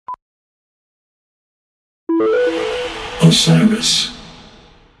Osiris.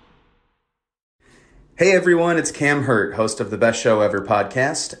 Hey everyone, it's Cam Hurt, host of the Best Show Ever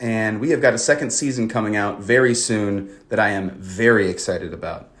podcast, and we have got a second season coming out very soon that I am very excited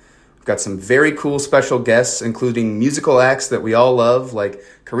about. We've got some very cool special guests, including musical acts that we all love, like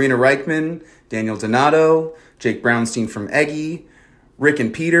Karina Reichman, Daniel Donato, Jake Brownstein from Eggy, Rick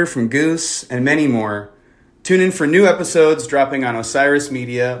and Peter from Goose, and many more. Tune in for new episodes dropping on Osiris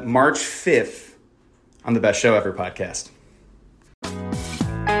Media March 5th on the Best Show Ever podcast.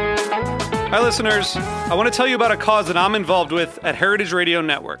 Hi, listeners. I want to tell you about a cause that I'm involved with at Heritage Radio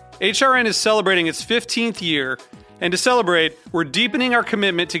Network. HRN is celebrating its 15th year, and to celebrate, we're deepening our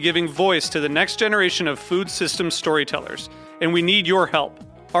commitment to giving voice to the next generation of food system storytellers, and we need your help.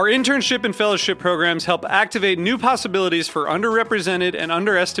 Our internship and fellowship programs help activate new possibilities for underrepresented and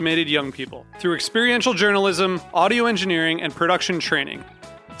underestimated young people through experiential journalism, audio engineering, and production training.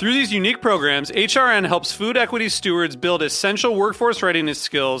 Through these unique programs, HRN helps food equity stewards build essential workforce readiness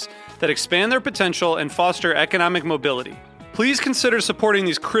skills that expand their potential and foster economic mobility. Please consider supporting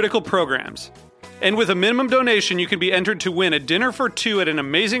these critical programs. And with a minimum donation, you can be entered to win a dinner for two at an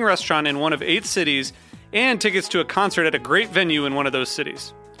amazing restaurant in one of 8 cities and tickets to a concert at a great venue in one of those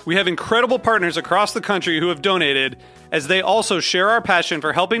cities. We have incredible partners across the country who have donated, as they also share our passion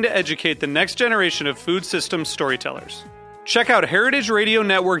for helping to educate the next generation of food system storytellers. Check out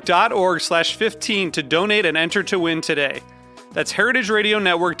heritageradionetwork.org/15 to donate and enter to win today. That's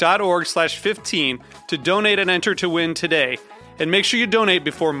heritageradionetwork.org/15 to donate and enter to win today. And make sure you donate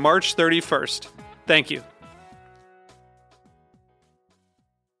before March 31st. Thank you.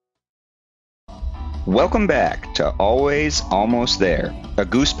 Welcome back to Always Almost There, a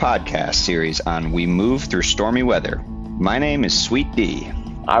Goose podcast series on We Move Through Stormy Weather. My name is Sweet D.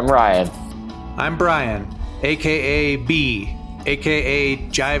 I'm Ryan. I'm Brian, a.k.a. B, a.k.a.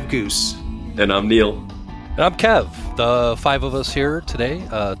 Jive Goose. And I'm Neil. And I'm Kev. The 5 of us here today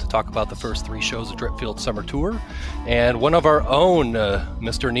to talk about the first 3 shows of Dripfield Summer Tour. And one of our own,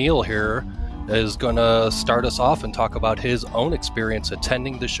 Mr. Neil here, is going to start us off and talk about his own experience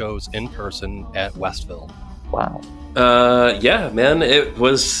attending the shows in person at Westville. Wow. Yeah, man, it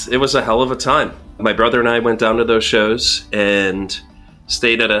was a hell of a time. My brother and I went down to those shows and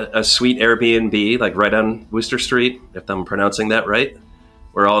stayed at a sweet Airbnb, like right on Wooster Street, if I'm pronouncing that right,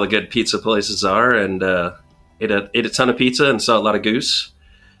 where all the good pizza places are, and ate a ton of pizza and saw a lot of Goose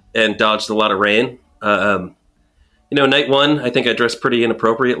and dodged a lot of rain. Night one, I think I dressed pretty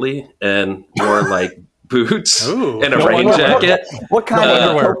inappropriately and wore like boots and a rain jacket. What kind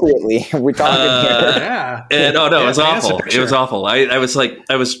of inappropriately are we talking here? Yeah. And it was awful. It was awful. I was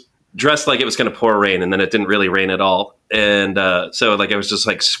dressed like it was going to pour rain, and then it didn't really rain at all. And so I was just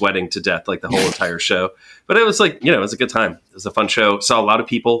like sweating to death like the whole entire show. But it was it was a good time. It was a fun show. Saw a lot of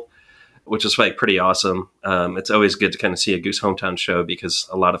people, which was like pretty awesome. It's always good to kind of see a Goose hometown show because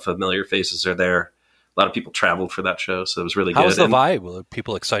a lot of familiar faces are there. A lot of people traveled for that show, so it was really good. How was the vibe? Were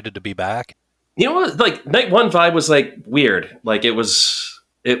people excited to be back? You know what? Like night one vibe was like weird. Like it was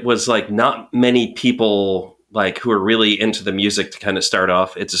like not many people like who were really into the music to kind of start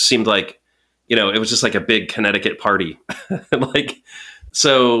off. It just seemed like, it was just like a big Connecticut party.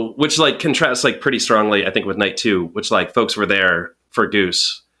 Which like contrasts like pretty strongly, I think, with night two, which like folks were there for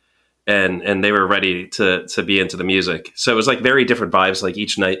Goose and they were ready to be into the music. So it was like very different vibes like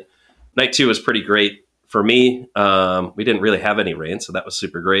each night. Night two was pretty great for me. We didn't really have any rain, so that was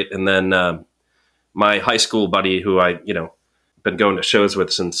super great. And then my high school buddy, who I, been going to shows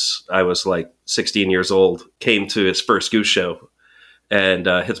with since I was like 16 years old, came to his first Goose show, and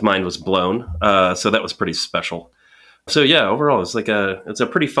his mind was blown. So that was pretty special. So yeah, overall, it's a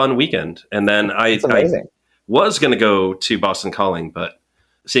pretty fun weekend. And then I was going to go to Boston Calling, but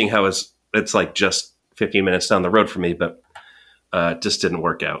seeing how it's like just 15 minutes down the road for me, but just didn't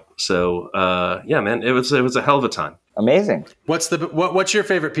work out. So yeah, man, it was a hell of a time. Amazing. What's your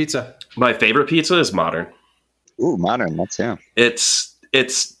favorite pizza? My favorite pizza is Modern. Ooh, Modern. That's him. It's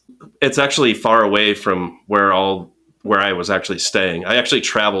actually far away from where I was actually staying. I actually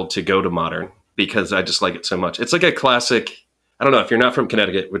traveled to go to Modern because I just like it so much. It's like a classic. I don't know if you're not from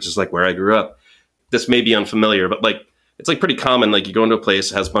Connecticut, which is like where I grew up. This may be unfamiliar, but like it's like pretty common. Like you go into a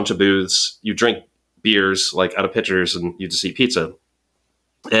place, it has a bunch of booths, you drink beers like out of pitchers, and you just eat pizza.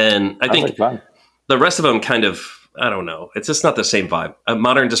 And I think the rest of them kind of, I don't know. It's just not the same vibe.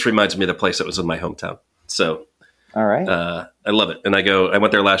 Modern just reminds me of the place that was in my hometown. So, all right, I love it. And I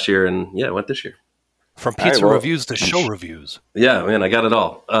went there last year, and yeah, I went this year. From pizza reviews to show reviews. Yeah, man, I got it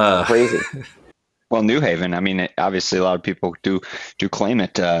all. Crazy. Well, New Haven. I mean, obviously, a lot of people do claim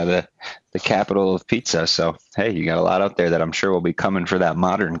it the capital of pizza. So, hey, you got a lot out there that I'm sure will be coming for that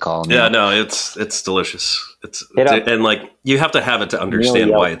modern call. Yeah, no, it's delicious. Hit up And like you have to have it to understand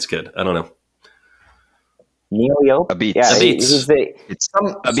Neil why Yoke. it's good. I don't know. Neil Yoke? A beat. Yeah, A beat. he's the. It's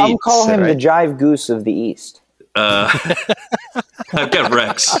Some call him right? the Jive Goose of the East. I've got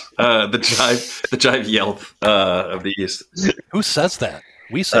Rex, the jive Yelp of the East. Who says that?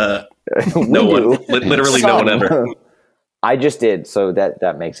 We say that. No We one, do. literally no one ever. I just did, so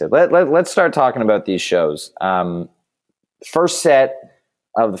that makes it. Let's start talking about these shows. First set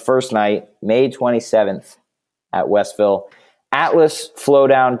of the first night, May 27th at Westville. Atlas,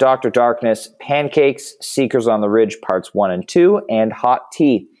 Flowdown, Dr. Darkness, Pancakes, Seekers on the Ridge Parts 1 and 2, and Hot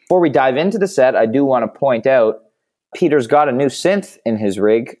Tea. Before we dive into the set, I do want to point out Peter's got a new synth in his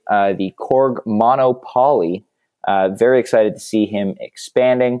rig, the Korg Mono Poly. Very excited to see him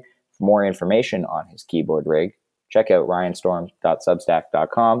expanding. For more information on his keyboard rig, check out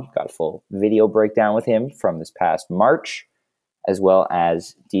ryanstorm.substack.com. Got a full video breakdown with him from this past March, as well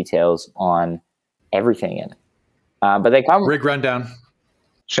as details on everything in it. But they come Rig rundown.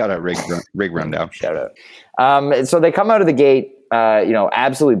 Shout out Rig Rundown. shout out. So they come out of the gate,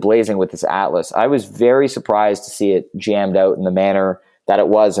 absolutely blazing with this Atlas. I was very surprised to see it jammed out in the manner that it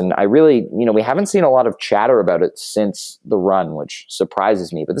was. And I really, we haven't seen a lot of chatter about it since the run, which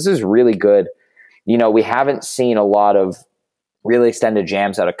surprises me. But this is really good. We haven't seen a lot of really extended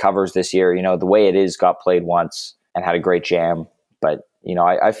jams out of covers this year. The way it is got played once and had a great jam. But,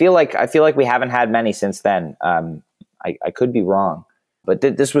 I feel like we haven't had many since then. I could be wrong. But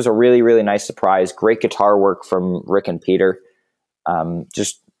this was a really, really nice surprise. Great guitar work from Rick and Peter.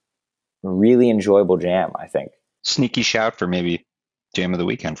 Just really enjoyable jam, I think. Sneaky shout for maybe jam of the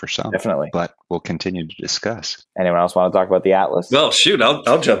weekend for some. Definitely. But we'll continue to discuss. Anyone else want to talk about the Atlas? Well, shoot,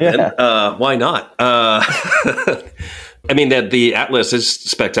 I'll jump in. Why not? I mean, the Atlas is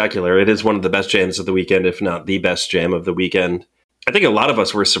spectacular. It is one of the best jams of the weekend, if not the best jam of the weekend. I think a lot of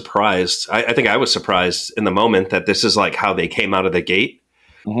us were surprised. I think I was surprised in the moment that this is like how they came out of the gate.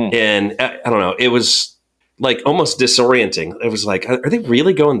 Mm-hmm. And I don't know, it was like almost disorienting. It was like, are they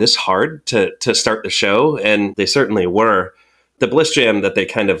really going this hard to start the show? And they certainly were. The Bliss Jam that they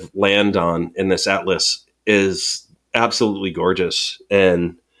kind of land on in this Atlas is absolutely gorgeous.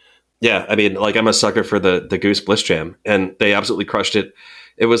 And yeah, I mean, like I'm a sucker for the Goose Bliss Jam, and they absolutely crushed it.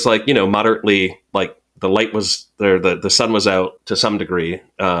 It was like, moderately, like the light was there, the sun was out to some degree.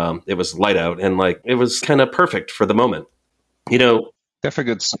 It was light out, and like it was kind of perfect for the moment.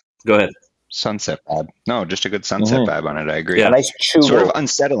 Definitely good. Go ahead. Sunset vibe. No, just a good sunset vibe on it. I agree. Yeah. A nice chew. Sort of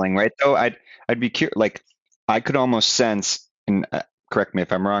unsettling, right? Though I'd be curious. Like I could almost sense, and correct me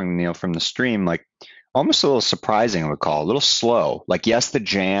if I'm wrong, Neil, from the stream, like almost a little surprising, I would call, a little slow. Like yes, the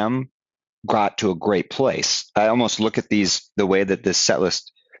jam got to a great place. I almost look at the way that this set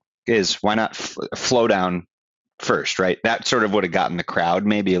list is. Why not flow down first, right? That sort of would have gotten the crowd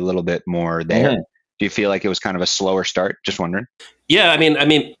maybe a little bit more there. Mm-hmm. Do you feel like it was kind of a slower start? Just wondering. Yeah, I mean,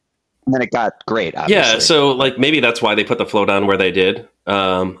 and then it got great. Obviously. Yeah, so like maybe that's why they put the flow down where they did.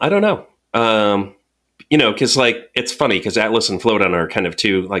 I don't know. Because like it's funny because Atlas and Flowdown are kind of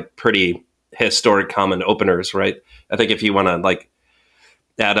two like pretty historic common openers, right? I think if you want to like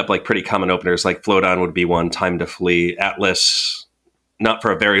add up like pretty common openers, like Flowdown would be one, Time to Flee, Atlas, not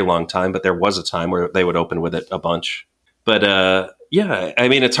for a very long time, but there was a time where they would open with it a bunch. But yeah, I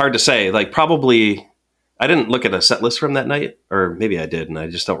mean, it's hard to say. Like probably, I didn't look at a set list from that night, or maybe I did, and I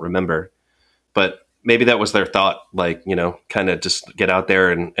just don't remember. But maybe that was their thought, like, kind of just get out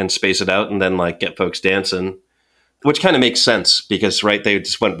there and space it out and then like get folks dancing, which kind of makes sense because, right, they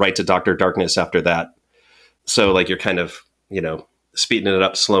just went right to Dr. Darkness after that. So like you're kind of, speeding it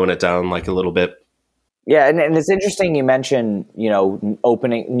up, slowing it down like a little bit. Yeah, and it's interesting you mentioned,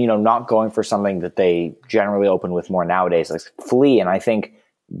 opening, not going for something that they generally open with more nowadays, like Flea. And I think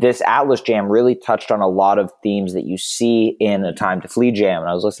this Atlas Jam really touched on a lot of themes that you see in a Time to Flee jam. And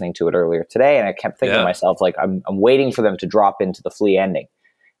I was listening to it earlier today, and I kept thinking to myself, like, I'm waiting for them to drop into the Flea ending.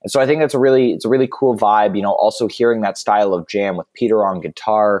 And so I think that's it's a really cool vibe, also hearing that style of jam with Peter on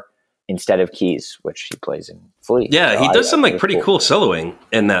guitar instead of keys, which he plays in Flea. Yeah, he does some like pretty cool soloing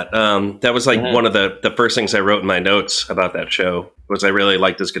in that. That was like one of the first things I wrote in my notes about that show was I really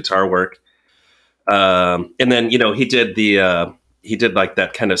liked his guitar work. And then, he did like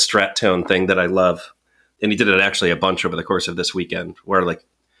that kind of strat tone thing that I love. And he did it actually a bunch over the course of this weekend where like,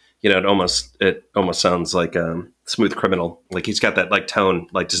 it almost sounds like Smooth Criminal. Like he's got that like tone,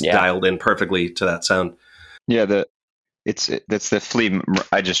 like just dialed in perfectly to that sound. Yeah. That's the Flea.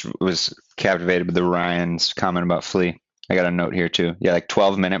 I just was captivated with the Ryan's comment about Flea. I got a note here too. Yeah. Like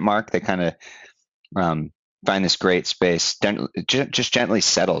 12-minute mark. They kind of Find this great space. Just gently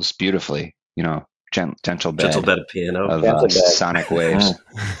settles beautifully. Gentle Gentle bed bed of piano. of sonic waves.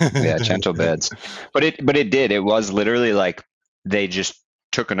 Yeah, gentle beds. But it did. It was literally like they just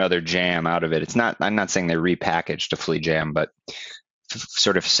took another jam out of it. It's not. I'm not saying they repackaged a flea jam, but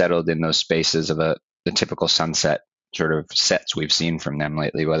sort of settled in those spaces of the typical Sunset sort of sets we've seen from them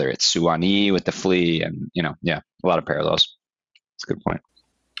lately. Whether it's Suwannee with the flea, and a lot of parallels. It's a good point.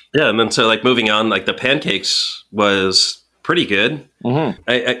 Yeah, and then so like moving on, like the Pancakes was pretty good. Mm-hmm.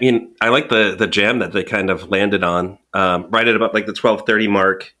 I mean, I like the jam that they kind of landed on right at about like the 12:30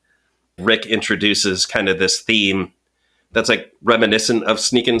 mark. Rick introduces kind of this theme that's like reminiscent of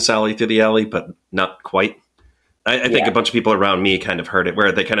Sneakin' Sally Through the Alley, but not quite. I think a bunch of people around me kind of heard it,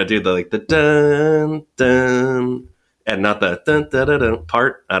 where they kind of do the dun dun and not the dun dun dun, dun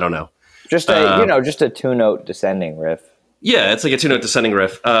part. I don't know. Just a 2-note descending riff. Yeah, it's like a 2-note descending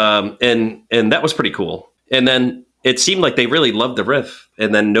riff, and that was pretty cool. And then it seemed like they really loved the riff,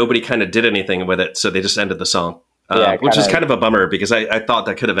 and then nobody kind of did anything with it, so they just ended the song, which is kind of a bummer because I thought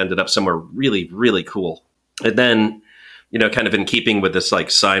that could have ended up somewhere really, really cool. And then, kind of in keeping with this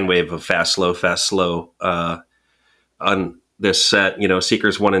like sine wave of fast, slow, on this set,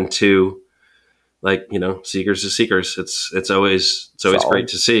 Seekers 1 and 2, like, Seekers is Seekers. It's always Solid. Great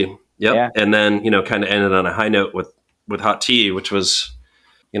to see. Yep. Yeah. And then, kind of ended on a high note with Hot Tea, which was,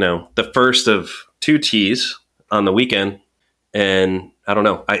 the first of 2 teas on the weekend. And I don't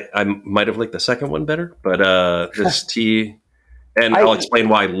know, I might have liked the second one better, but this tea, and I'll explain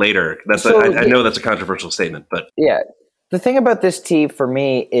why later. I know that's a controversial statement, but yeah, the thing about this tea for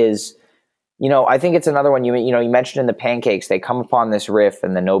me is, I think it's another one. You mentioned in the Pancakes, they come upon this riff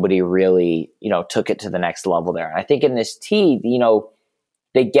and then nobody really, took it to the next level there. And I think in this tea,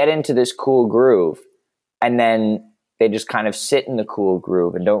 they get into this cool groove and then they just kind of sit in the cool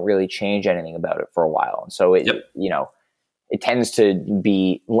groove and don't really change anything about it for a while. And so it tends to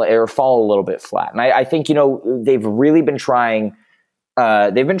be or fall a little bit flat. And I think, they've really been trying.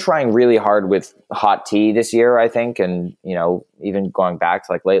 They've been trying really hard with Hot Tea this year, I think, and even going back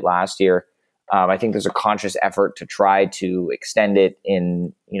to like late last year. I think there's a conscious effort to try to extend it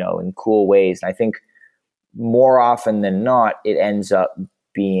in cool ways. And I think more often than not, it ends up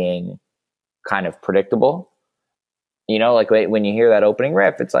being kind of predictable. Like when you hear that opening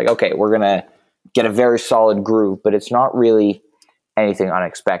riff, it's like, okay, we're going to get a very solid groove, but it's not really anything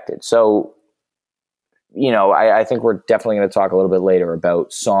unexpected. So, I think we're definitely going to talk a little bit later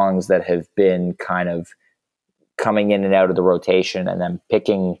about songs that have been kind of coming in and out of the rotation and then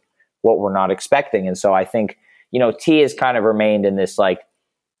picking what we're not expecting. And so I think, T has kind of remained in this like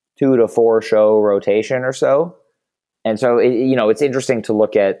 2 to 4 show rotation or so. And so, it's interesting to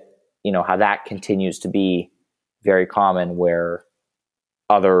look at, how that continues to be very common where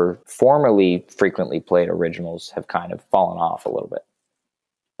other formerly frequently played originals have kind of fallen off a little bit.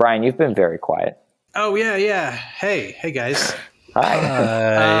 Brian, you've been very quiet. Oh, yeah. Hey guys.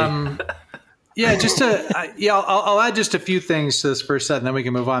 Hi. Yeah, I'll add just a few things to this first set and then we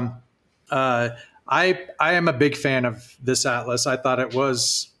can move on. I am a big fan of this Atlas. I thought it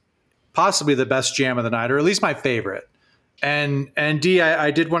was possibly the best jam of the night, or at least my favorite. And D, I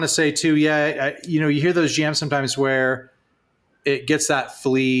did want to say too, you hear those jams sometimes where it gets that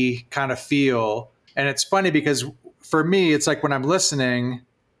flea kind of feel. And it's funny because for me, it's like when I'm listening,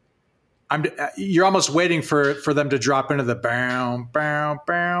 you're almost waiting for them to drop into the bow, bow,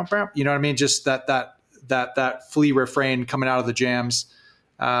 bow, bow. You know what I mean? Just that flea refrain coming out of the jams.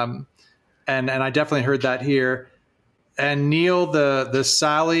 And I definitely heard that here. And Neil, the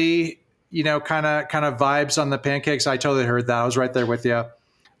Sally, kind of vibes on the Pancakes. I totally heard that. I was right there with you.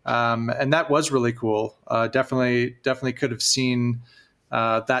 And that was really cool. Definitely could have seen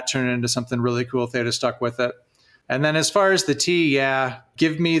that turn into something really cool if they'd have stuck with it. And then as far as the tea,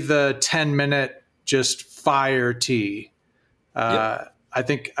 give me the 10-minute just fire tea. Yep. I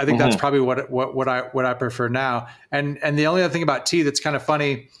think that's probably what I prefer now. And the only other thing about tea that's kind of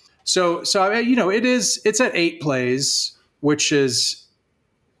funny. So it's at 8 plays, which is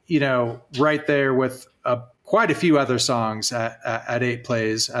right there with quite a few other songs at 8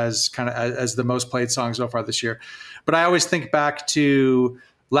 plays as the most played song so far this year. But I always think back to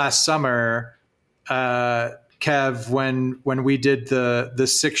last summer, Kev, when we did the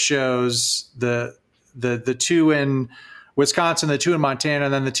 6 shows, the 2 in Wisconsin, the 2 in Montana,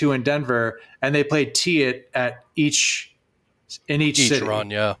 and then the 2 in Denver, and they played tea at each city.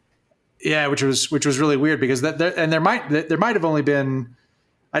 Run, yeah, which was really weird because there might have only been.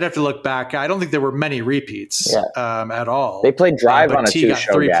 I'd have to look back. I don't think there were many repeats at all. They played Drive on a T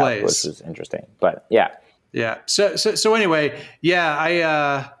 2-show 3 gap, plays, which was interesting. But yeah. So anyway,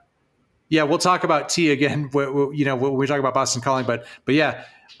 Yeah, we'll talk about T again. When we talk about Boston Calling, but yeah,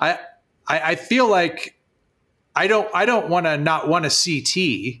 I feel like I don't want to not want to see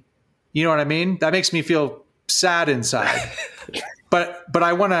T. You know what I mean? That makes me feel sad inside. but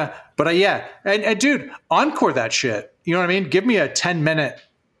I want to. Yeah, and dude, encore that shit. You know what I mean? Give me a 10-minute,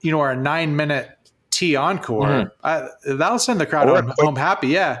 or a 9-minute T encore. That'll send the crowd home happy.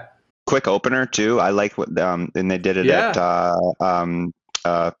 Yeah. Quick opener too. I like what and they did it at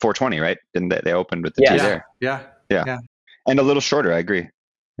 420, right? And they opened with the T there. Yeah. And a little shorter. I agree.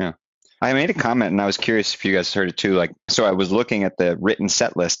 Yeah. I made a comment and I was curious if you guys heard it too. Like, so I was looking at the written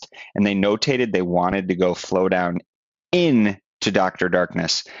set list and they notated they wanted to go flow down in to Dr.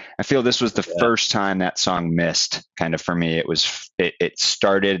 Darkness. I feel this was the first time that song missed kind of for me. It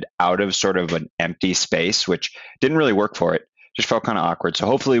started out of sort of an empty space, which didn't really work for it. Just felt kind of awkward. So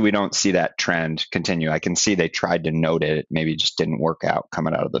hopefully we don't see that trend continue. I can see they tried to note it. Maybe just didn't work out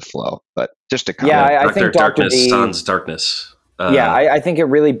coming out of the flow, but just a comment. Yeah, I think Dr. Darkness, Sans Darkness. I think it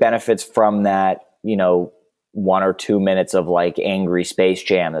really benefits from that, 1 or 2 minutes of like angry space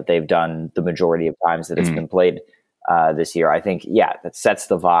jam that they've done the majority of times that it's been played this year. I think, that sets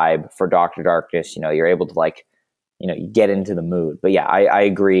the vibe for Dr. Darkness. You're able to you get into the mood. But yeah, I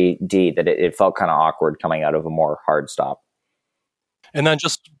agree, D, that it felt kind of awkward coming out of a more hard stop. And then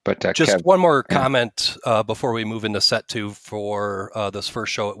just one more comment before we move into set 2 for this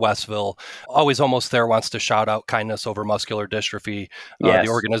first show at Westville. Always Almost There wants to shout out Kindness Over Muscular Dystrophy, the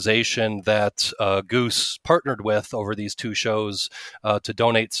organization that Goose partnered with over these 2 shows to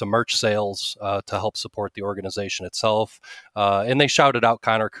donate some merch sales to help support the organization itself. And they shouted out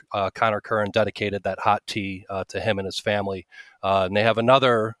Connor Curran, dedicated that hot tea to him and his family. And they have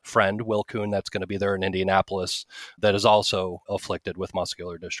another friend, Will Kuhn, that's going to be there in Indianapolis that is also afflicted with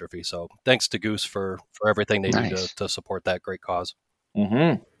muscular dystrophy. So thanks to Goose for everything they do to support that great cause.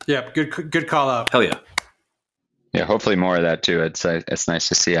 Mm-hmm. Yeah, good call out. Hell yeah. Yeah, hopefully more of that too. It's nice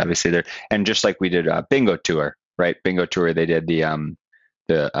to see, obviously, there. And just like we did Bingo Tour, right? Bingo Tour, they did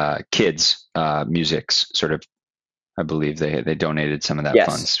the kids music's sort of, I believe they donated some of that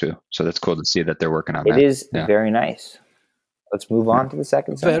funds too. So that's cool to see that they're working on that. It is very nice. Let's move on to the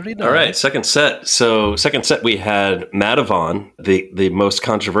second set. Very nice. All right, second set. So second set, we had Madavon, the most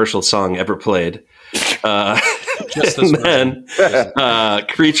controversial song ever played. Just this and then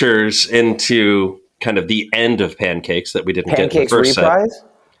Creatures into kind of the end of Pancakes that we didn't get in the first reprise? set.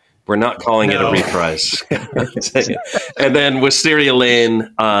 We're not calling it a reprise. And then Wisteria Lane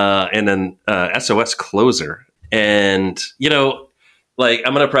and then SOS Closer. And,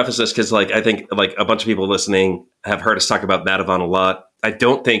 I'm going to preface this because, I think, a bunch of people listening have heard us talk about Madavon a lot. I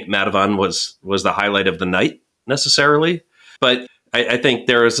don't think Madavon was the highlight of the night necessarily, but I think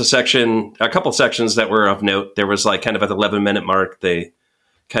there was a couple sections that were of note. There was kind of at the 11-minute mark,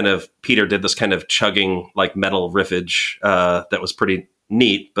 Peter did this kind of chugging metal riffage that was pretty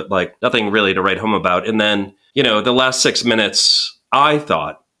neat, but nothing really to write home about. And then, the last 6 minutes, I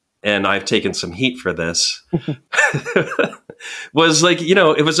thought, and I've taken some heat for this, was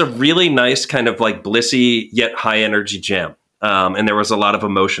it was a really nice kind of blissy yet high energy jam. And there was a lot of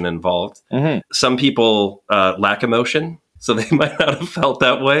emotion involved. Mm-hmm. Some people lack emotion, so they might not have felt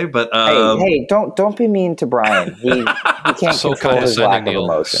that way. But hey, don't be mean to Brian. He can't control his lack of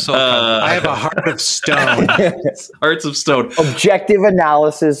emotion. I have a heart of stone. Hearts of stone. Objective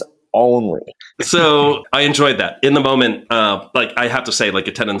analysis only. So I enjoyed that in the moment. I have to say,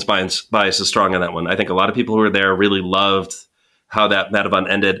 attendance bias is strong on that one. I think a lot of people who were there really loved how that Madavon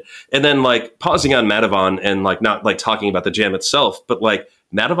ended. And then pausing on Madavon and not talking about the jam itself, but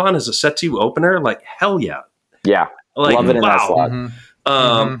Madavon as a set 2 opener, hell yeah. Yeah. Love it in that slot.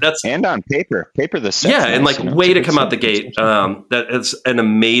 Mm-hmm. That's and on paper the set. Yeah, and way to come out the gate. That is an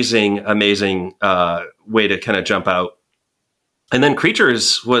amazing way to kind of jump out. And then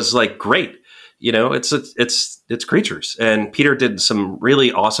Creatures was great. It's Creatures, and Peter did some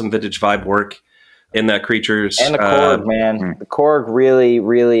really awesome vintage vibe work in that Creatures. And the Korg, man, the Korg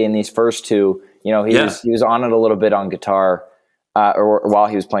really in these first 2. He was on it a little bit on guitar, or while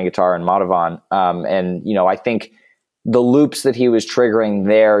he was playing guitar in Madavon. And I think the loops that he was triggering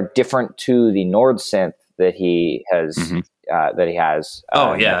there different to the Nord synth that he has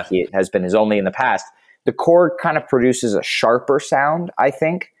he has been his only in the past. The Korg kind of produces a sharper sound, I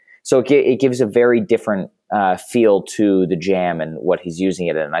think. So it gives a very different feel to the jam and what he's using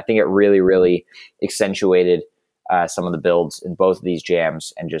it in. And I think it really, really accentuated some of the builds in both of these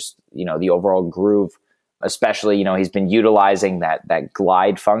jams and just, the overall groove. Especially, he's been utilizing that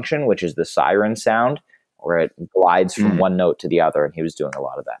glide function, which is the siren sound where it glides from one note to the other, and he was doing a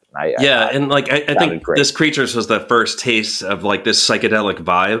lot of that. And like I think this Creatures was the first taste of like this psychedelic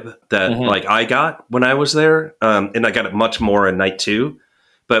vibe that like I got when I was there, and I got it much more in night 2.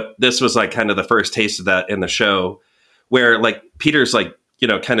 But this was like kind of the first taste of that in the show, where like Peter's like, you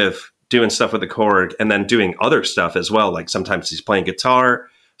know, kind of doing stuff with the Korg and then doing other stuff as well. Like sometimes he's playing guitar,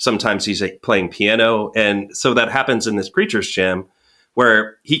 sometimes he's like, playing piano. And so that happens in this Creatures jam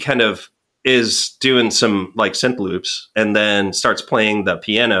where he kind of is doing some like synth loops and then starts playing the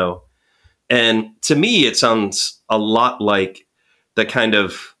piano. And to me, it sounds a lot like the kind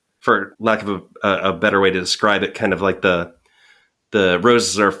of, for lack of a better way to describe it, kind of like the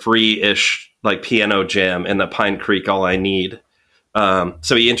Roses Are Free-ish like piano jam in the Pine Creek All I Need.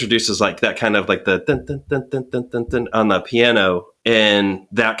 So he introduces like that kind of like the dun, dun, dun, dun, dun, dun, dun, on the piano, and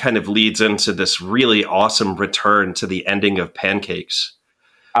that kind of leads into this really awesome return to the ending of Pancakes.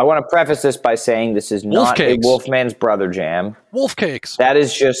 I want to preface this by saying this is not a Wolfman's Brother jam. Wolf Cakes. That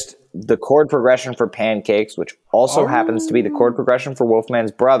is just the chord progression for Pancakes, which also happens to be the chord progression for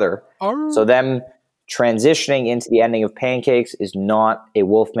Wolfman's Brother. So them transitioning into the ending of Pancakes is not a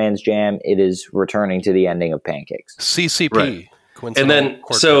Wolfman's jam. It is returning to the ending of Pancakes. CCP. Right. And then,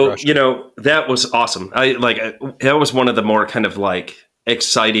 so, you know, that was awesome. That was one of the more kind of like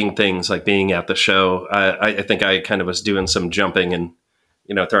exciting things, like being at the show. I think I kind of was doing some jumping and,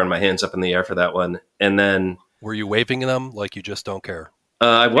 you know, throwing my hands up in the air for that one. And then, were you waving them like you just don't care?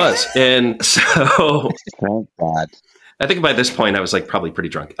 I was. And so, thank God. I think by this point I was like probably pretty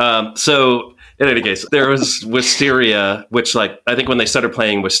drunk. So in any case, there was Wisteria, which like, I think when they started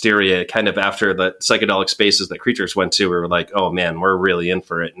playing Wisteria, kind of after the psychedelic spaces that Creatures went to, we were like, oh man, we're really in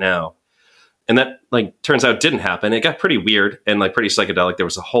for it now. And that like turns out didn't happen. It got pretty weird and like pretty psychedelic. There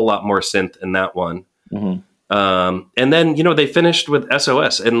was a whole lot more synth in that one. And then, you know, they finished with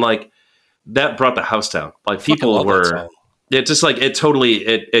SOS, and like that brought the house down. Like people were, it just like, it totally,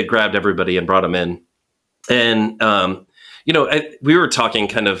 it grabbed everybody and brought them in. And, you know, we were talking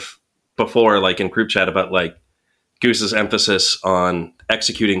kind of before, like in group chat, about like Goose's emphasis on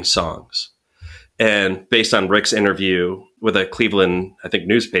executing songs. And based on Rick's interview with a Cleveland, I think,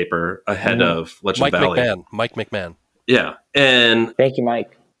 newspaper ahead of Legend Valley. Mike McMahon. Yeah. And thank you,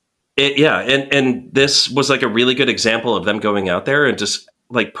 Mike. And this was like a really good example of them going out there and just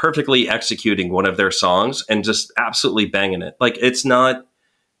like perfectly executing one of their songs and just absolutely banging it. Like it's not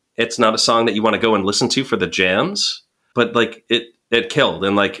a song that you want to go and listen to for the jams, but like it killed.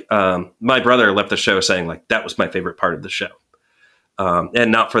 And like my brother left the show saying like that was my favorite part of the show,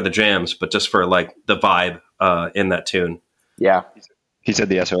 and not for the jams, but just for like the vibe in that tune. Yeah, he said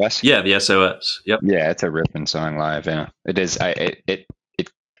the SOS. Yeah, the SOS. Yep. Yeah, it's a ripping song live. Yeah, it is.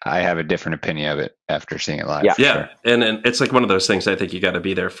 I have a different opinion of it after seeing it live. Yeah, sure. And it's like one of those things I think you got to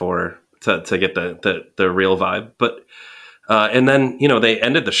be there for to get the real vibe, but. And then, you know, they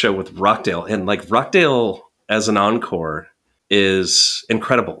ended the show with Rockdale, and like Rockdale as an encore is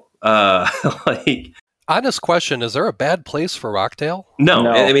incredible. Like, honest question, is there a bad place for Rockdale? No.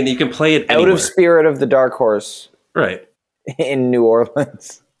 I mean, you can play it anywhere. Out of Spirit of the Dark Horse. Right. In New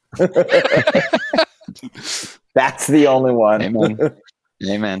Orleans. That's the only one.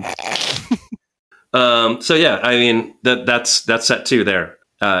 Amen. So yeah, I mean, that's set 2 there.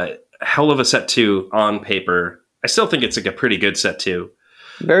 Hell of a set 2 on paper. I still think it's like a pretty good set 2.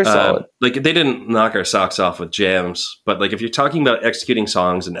 Very solid. Like they didn't knock our socks off with jams, but like if you're talking about executing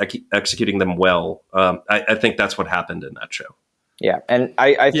songs and executing them well, I think that's what happened in that show. Yeah, and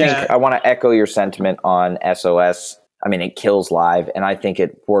I think I want to echo your sentiment on SOS. I mean, it kills live, and I think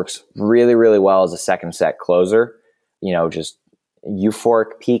it works really, really well as a second set closer. You know, just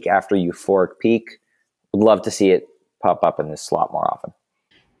euphoric peak after euphoric peak. Would love to see it pop up in this slot more often.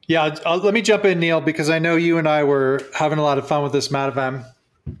 Yeah, let me jump in, Neil, because I know you and I were having a lot of fun with this Matavam.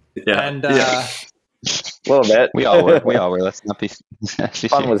 Yeah, and a little bit. We all were. Let's not be.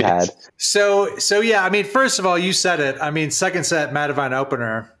 Fun was had. So yeah. I mean, first of all, you said it. I mean, second set Matavan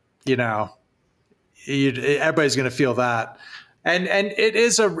opener. You know, everybody's going to feel that, and it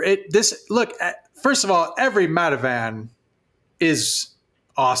is this look. First of all, every Matavan is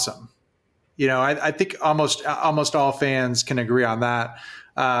awesome. You know, I think almost all fans can agree on that.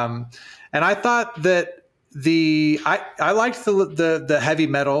 And I thought that I liked the heavy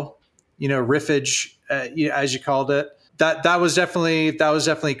metal, you know, riffage, as you called it. That was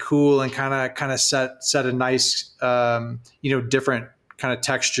definitely cool and kind of set a nice, you know, different kind of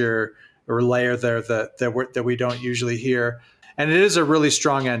texture or layer there that we don't usually hear. And it is a really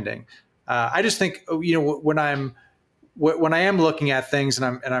strong ending. I just think, you know, when I am looking at things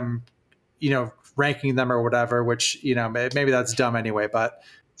and I'm, you know, ranking them or whatever, which, you know, maybe that's dumb anyway, but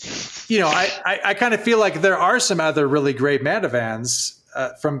I kind of feel like there are some other really great Madavans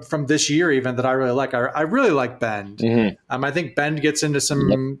from this year even that I really like. I really like Bend. Mm-hmm. I think Bend gets into some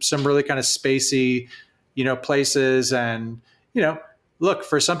really kind of spacey, places, and look,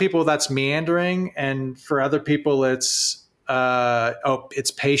 for some people that's meandering, and for other people it's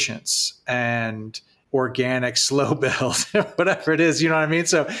patience and organic slow build, whatever it is, you know what I mean?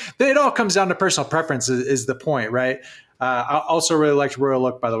 So it all comes down to personal preference is the point, right? I also really liked Royal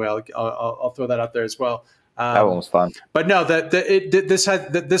Oak, by the way. I'll throw that out there as well. That one was fun. But no, this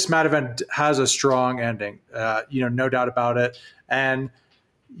Madavan has a strong ending, no doubt about it. And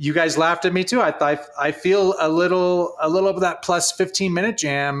you guys laughed at me too. I feel a little of that plus 15-minute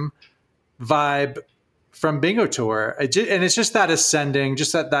jam vibe from Bingo Tour. And it's just that ascending,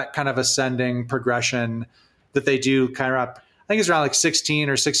 just that kind of ascending progression that they do kind of up. I think it's around like 16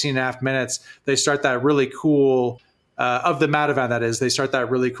 or 16 and a half minutes. They start that really cool, of the Madavan, that is, they start that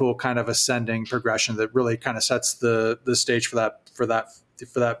really cool kind of ascending progression that really kind of sets the stage for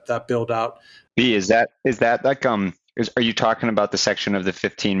that build out. B, is that like are you talking about the section of the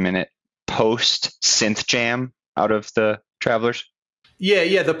 15-minute post synth jam out of the Travelers?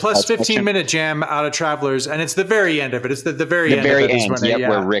 Yeah, the plus 15-minute jam out of Travelers, and it's the very end of it. It's the very end of it.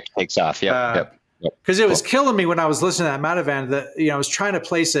 Where Rick takes off. Yep. Because it was killing me when I was listening to that Madavan that I was trying to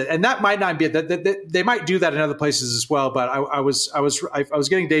place it, and that might not be that they might do that in other places as well. But I was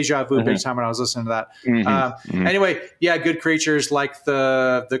getting deja vu big time when I was listening to that. Anyway, yeah, Good Creatures, like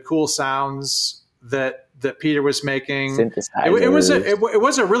the cool sounds that Peter was making. Synthesizers. It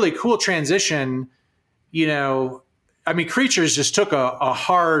was a really cool transition. I mean, Creatures just took a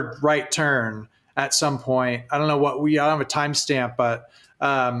hard right turn at some point. I don't know I don't have a timestamp, but.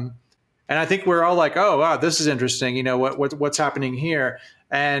 And I think we're all like, oh, wow, this is interesting. What's happening here?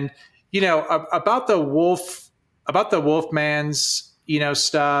 And, about the Wolfman's,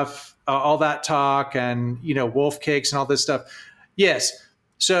 stuff, all that talk and, wolf cakes and all this stuff. Yes.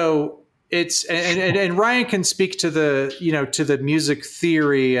 So it's, and Ryan can speak to the music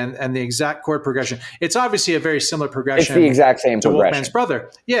theory and the exact chord progression. It's obviously a very similar progression. It's the exact same to progression. Wolfman's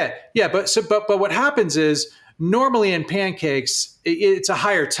Brother. Yeah. But what happens is, normally in Pancakes, it's a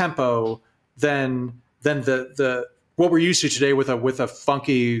higher tempo than the what we're used to today with a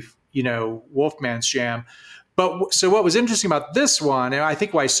funky Wolfman's jam. But so what was interesting about this one, and I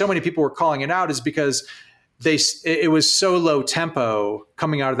think why so many people were calling it out, is because it was so low tempo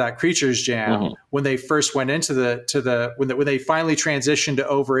coming out of that Creatures jam when they first went into when they finally transitioned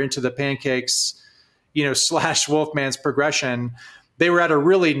over into the Pancakes / Wolfman's progression. They were at a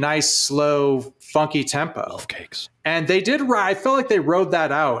really nice, slow, funky tempo. Wolf cakes. And they did. I felt like they rode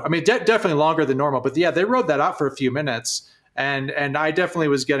that out. I mean, definitely longer than normal, but yeah, they rode that out for a few minutes. And I definitely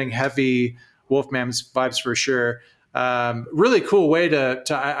was getting heavy Wolfman's vibes for sure. Really cool way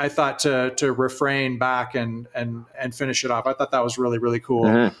I thought to refrain back and finish it off. I thought that was really, really cool.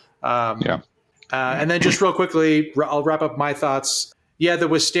 And then just real quickly, I'll wrap up my thoughts. Yeah, the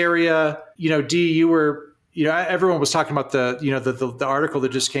Wisteria. D, you were. Everyone was talking about the article that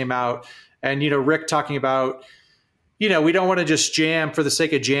just came out, and Rick talking about we don't want to just jam for the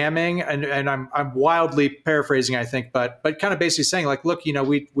sake of jamming, and I'm wildly paraphrasing, I think, but kind of basically saying like, look,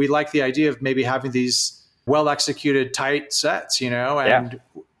 we like the idea of maybe having these well executed tight sets, and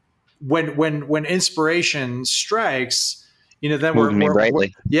when inspiration strikes, then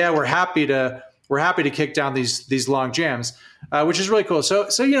we're happy to kick down these long jams. Which is really cool. So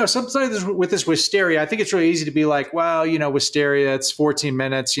sometimes with this Wisteria, I think it's really easy to be like, well, Wisteria, it's 14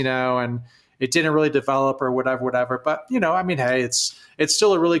 minutes, and it didn't really develop or whatever. But I mean, hey, it's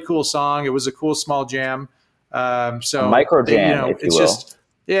still a really cool song. It was a cool small jam. So micro jam, if you will.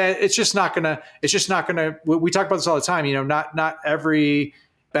 It's just not gonna. We talk about this all the time. Not every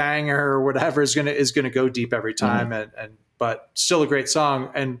banger or whatever is gonna go deep every time, but still a great song.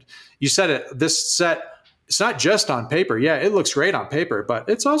 And you said it. This set. It's not just on paper. Yeah, it looks great on paper, but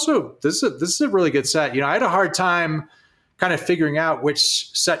it's also this is a really good set. I had a hard time kind of figuring out which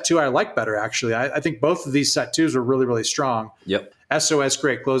set two I like better. Actually, I think both of these set twos were really, really strong. Yep. SOS,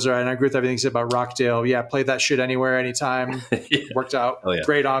 great closer, and I agree with everything you said about Rockdale. Yeah, play that shit anywhere, anytime. Worked out. Oh, yeah.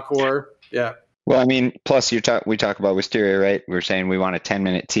 Great encore. Yeah. Well, I mean, plus we talk about Wisteria, right? We're saying we want a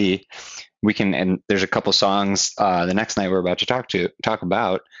 10-minute tee. We can, and there's a couple songs the next night we're about to talk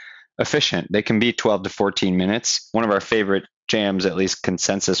about. Efficient. They can be 12 to 14 minutes. One of our favorite jams, at least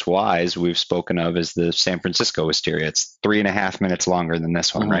consensus wise, we've spoken of is the San Francisco Wisteria. It's 3.5 minutes longer than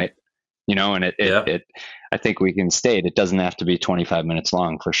this one, right? And it I think we can state it doesn't have to be 25 minutes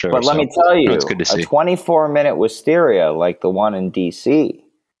long for sure. But let me tell you, it's good to see. A 24-minute Wisteria like the one in DC.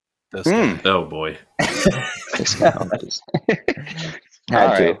 Oh boy. Had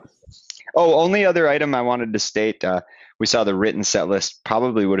All to. right. Oh, only other item I wanted to state, we saw the written set list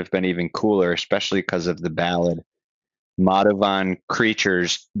probably would have been even cooler, especially because of the ballad. Madhavan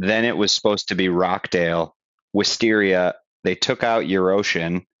Creatures, then it was supposed to be Rockdale. Wisteria, they took out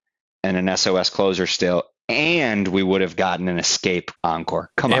Eurasian and an SOS closer still, and we would have gotten an Escape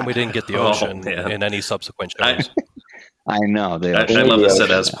encore. Come And on. we didn't get the Oh, ocean man. in any subsequent shows. I know. I love the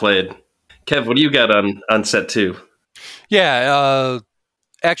set as played. Kev, what do you got on set 2? Yeah,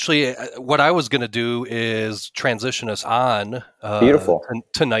 actually, what I was going to do is transition us on Beautiful.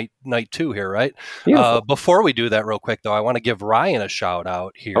 to night 2 here, right? Beautiful. Before we do that real quick, though, I want to give Ryan a shout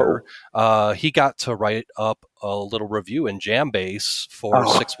out here. He got to write up a little review in Jambase for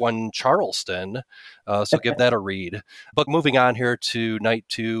 6-1 Charleston, so give that a read. But moving on here to night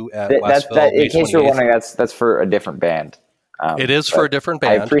 2 at Westville. In case you're wondering, that's for a different band. It is for a different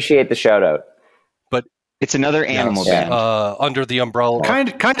band. I appreciate the shout out. It's another animal band. Under the umbrella.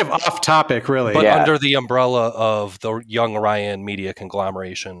 Kind of off topic, really. But under the umbrella of the Young Ryan Media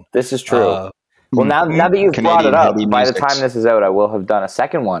Conglomeration. This is true. Well, now that you've brought it up, by the time this is out, I will have done a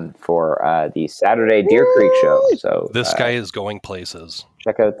second one for the Saturday Deer Creek show. So this guy is going places.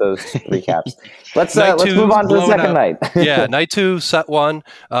 Check out those recaps. Let's move on to the second night. Yeah, night 2, set 1.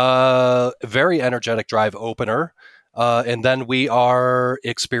 Very energetic drive opener. And then we are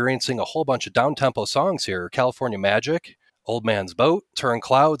experiencing a whole bunch of down-tempo songs here. California Magic, Old Man's Boat, Turn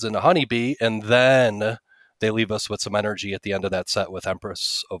Clouds, and a Honeybee. And then they leave us with some energy at the end of that set with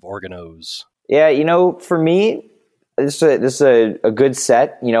Empress of Organos. Yeah, for me, this is a good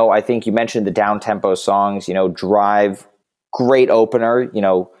set. I think you mentioned the down-tempo songs. Drive, great opener.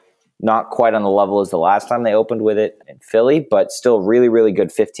 Not quite on the level as the last time they opened with it in Philly, but still really, really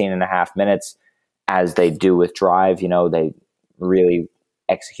good 15 and a half minutes. As they do with Drive, they really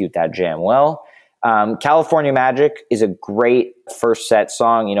execute that jam well. California Magic is a great first set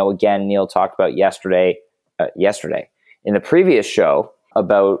song. Again, Neil talked about yesterday in the previous show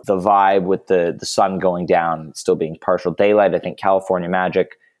about the vibe with the sun going down, still being partial daylight. I think California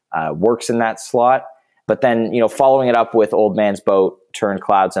Magic works in that slot. But then, following it up with Old Man's Boat, Turn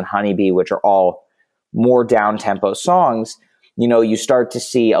Clouds, and Honeybee, which are all more down-tempo songs, you start to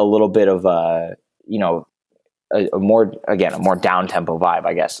see a little bit of a more down-tempo vibe,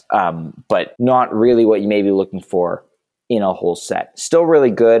 I guess, but not really what you may be looking for in a whole set. Still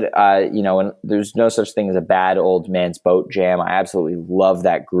really good, and there's no such thing as a bad Old Man's Boat jam. I absolutely love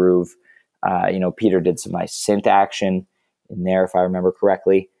that groove. Peter did some nice synth action in there, if I remember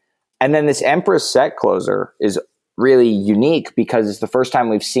correctly. And then this Empress set closer is really unique because it's the first time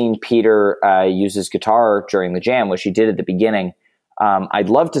we've seen Peter use his guitar during the jam, which he did at the beginning. I'd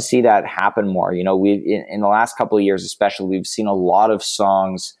love to see that happen more. We in the last couple of years, especially, we've seen a lot of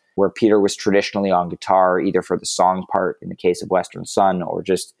songs where Peter was traditionally on guitar, either for the song part in the case of Western Sun or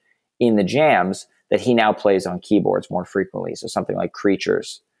just in the jams, that he now plays on keyboards more frequently. So something like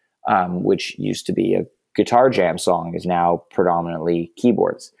Creatures, which used to be a guitar jam song, is now predominantly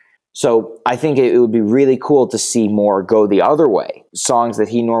keyboards. So I think it would be really cool to see more go the other way. Songs that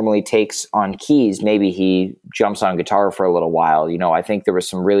he normally takes on keys, maybe he jumps on guitar for a little while. I think there was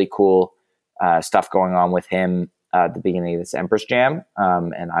some really cool stuff going on with him at the beginning of this Empress Jam.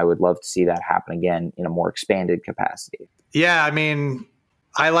 And I would love to see that happen again in a more expanded capacity. Yeah,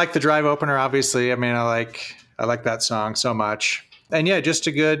 I like the drive opener, obviously. I like that song so much. And yeah, just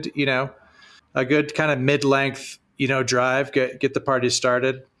a good kind of mid-length, drive, get the party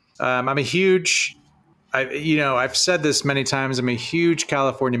started. I'm a huge, I've said this many times, I'm a huge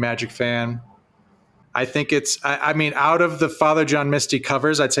California Magic fan. I think it's, out of the Father John Misty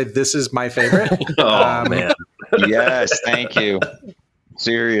covers, I'd say this is my favorite. Man. Yes, thank you.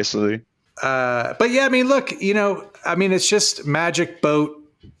 Seriously. But yeah, look, it's just Magic, Boat,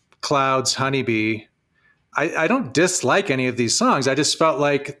 Clouds, Honeybee. I don't dislike any of these songs. I just felt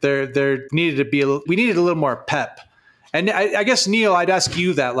like we needed a little more pep. And I guess, Neil, I'd ask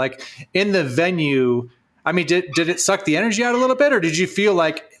you that, like, in the venue, did it suck the energy out a little bit, or did you feel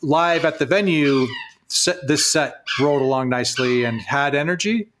like live at the venue, this set rolled along nicely and had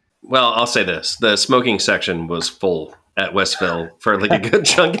energy? Well, I'll say this. The smoking section was full at Westville for like a good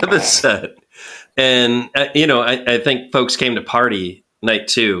chunk of the set. And, I think folks came to party night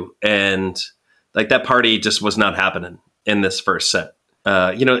 2, and like that party just was not happening in this first set.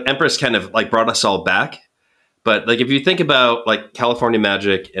 Empress kind of like brought us all back. But like if you think about like California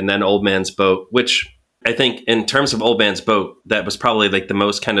Magic and then Old Man's Boat, which I think in terms of Old Man's Boat, that was probably like the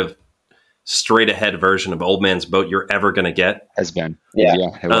most kind of straight ahead version of Old Man's Boat you're ever going to get. Has been. Yeah.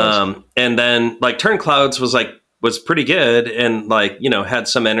 It was. And then like Turn Clouds was pretty good and like, had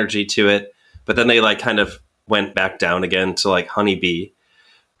some energy to it. But then they like kind of went back down again to like Honeybee.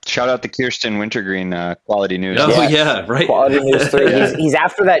 Shout out to Kirsten Wintergreen, Quality News. Oh Yes. yeah, right. Quality News 3. He's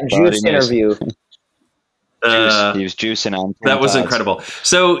after that Quality Juice News. interview. He was juicing on. That was pods. incredible.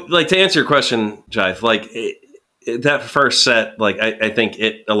 So, like, to answer your question, Jive, like that first set, like I think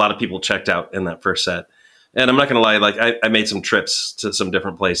a lot of people checked out in that first set. And I'm not going to lie, like I made some trips to some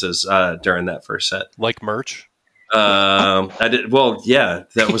different places during that first set. Like merch? I did. Well, yeah,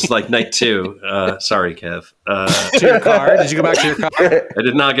 that was like night 2. Sorry, Kev. To your car? Did you go back to your car? I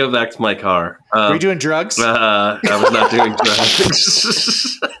did not go back to my car. Were you doing drugs? I was not doing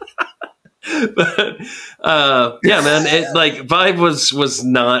drugs. But yeah, man, it like vibe was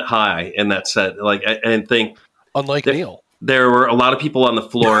not high in that set. Like I think Unlike Neil. there were a lot of people on the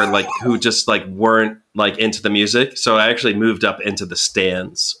floor like who just like weren't like into the music. So I actually moved up into the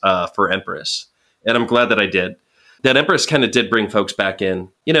stands for Empress, and I'm glad that I did. That Empress kind of did bring folks back in.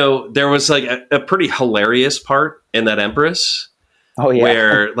 You know, there was like a pretty hilarious part in that Empress. Oh, yeah.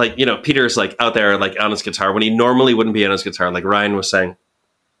 Where like, you know, Peter's like out there like on his guitar when he normally wouldn't be on his guitar, like Ryan was saying.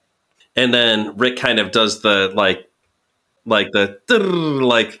 And then Rick kind of does the like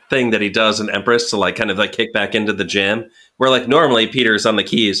the thing that he does in Empress to like kind of like kick back into the jam, where like normally Peter's on the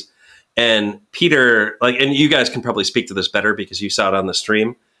keys, and Peter like, and you guys can probably speak to this better because you saw it on the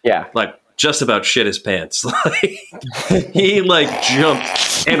stream. Yeah. Like just about shit his pants. Like he like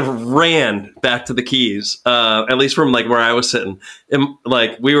jumped and ran back to the keys. At least from like where I was sitting, and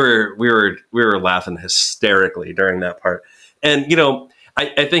like we were laughing hysterically during that part. And you know,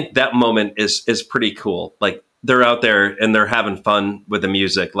 I think that moment is pretty cool. Like they're out there and they're having fun with the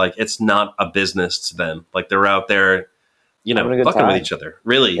music. Like it's not a business to them. Like they're out there, you know, fucking time with each other.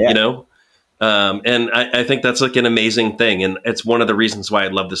 Really, Yeah. you know. And I think that's like an amazing thing, and it's one of the reasons why I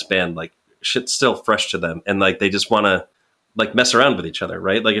love this band. Like shit's still fresh to them, and like they just want to like mess around with each other,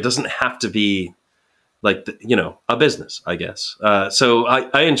 right? Like it doesn't have to be like you know, a business, I guess. So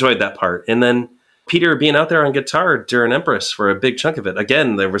I enjoyed that part, and then Peter being out there on guitar during Empress for a big chunk of it.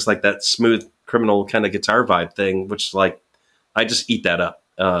 Again, there was like that smooth criminal kind of guitar vibe thing, which like I just eat that up.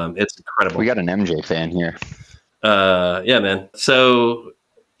 It's incredible. We got an MJ fan here. Yeah, man. So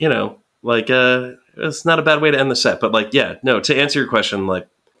you know. Like, it's not a bad way to end the set, but like, yeah, no, to answer your question, like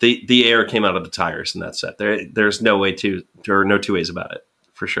the air came out of the tires in that set. There's no way there are no two ways about it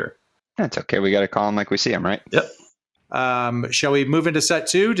for sure. That's okay. We got to call him like we see him, right? Yep. Shall we move into set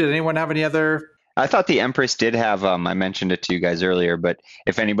 2? Did anyone have any other? I thought the Empress did have, I mentioned it to you guys earlier, but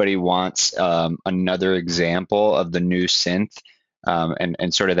if anybody wants another example of the new synth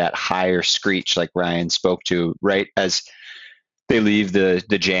and sort of that higher screech like Ryan spoke to, right as they leave the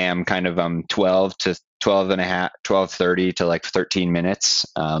jam kind of 12 to 12 and a half, 12:30 to like 13 minutes.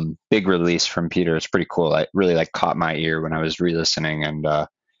 Big release from Peter. It's pretty cool. I really like caught my ear when I was re-listening, and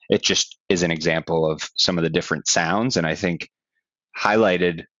it just is an example of some of the different sounds, and I think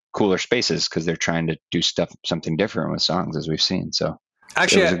highlighted cooler spaces because they're trying to do something different with songs as we've seen. So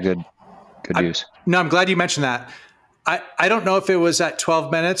Actually, it was a good use. No, I'm glad you mentioned that. I don't know if it was at 12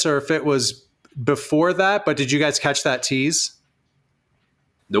 minutes or if it was before that, but did you guys catch that tease?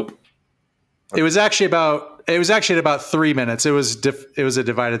 Nope. It was actually at about 3 minutes. It was a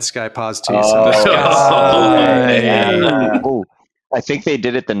Divided Sky pause tease. Oh, I think they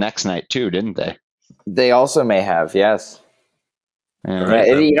did it the next night too, didn't they? They also may have, yes. Yeah,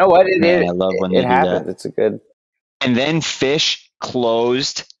 Yeah, you know what? Man, I love when they it do happened. that. It's a good. And then Fish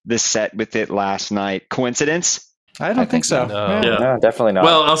closed the set with it last night. Coincidence? I don't think so. No. Yeah. Yeah. No, definitely not.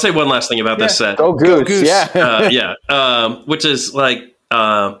 Well, I'll say one last thing about this set. Go Goose. Goose. Yeah. Yeah. Which is like,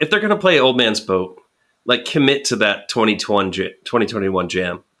 if they're going to play Old Man's Boat, like commit to that 2021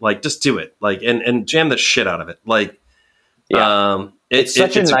 jam. Like just do it. Like, and jam the shit out of it. Like, it's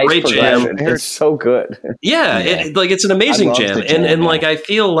such it's a nice great jam. progression. It's so good. Yeah, it's an amazing I love jam. the jam, And yeah. like, I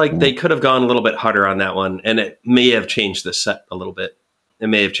feel like they could have gone a little bit harder on that one, and it may have changed the set a little bit. It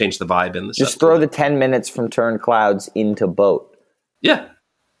may have changed the vibe in the set. Just throw the 10 minutes from Turn Clouds into Boat. Yeah,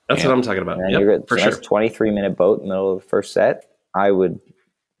 that's what I'm talking about. And Yep, you're good. for So sure. that's 23-minute Boat in the middle of the first set. I would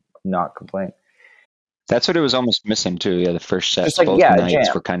not complain. That's what it was almost missing too. Yeah, the first set, Just like, both yeah, nights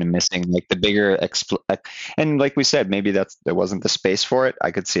jam. were kind of missing, like the bigger and like we said, maybe there wasn't the space for it.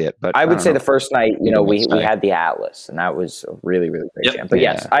 I could see it, but I would don't say know. the first night, we Next night. had the Atlas, and that was a really, really great Yep. jam. But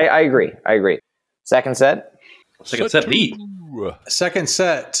yes, Yeah. I agree. Second set? Second set beat. Second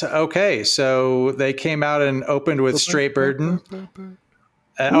set. Okay, so they came out and opened with Straight Burden.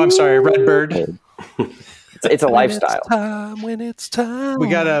 I'm sorry, Red Bird. It's a lifestyle. When it's time. We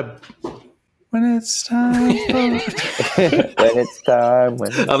got when it's time. When it's time.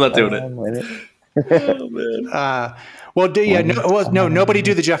 I'm not doing it. No, nobody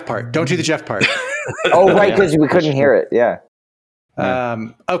do the Jeff part. Don't do the Jeff part. Oh, right, because we couldn't hear it. Yeah.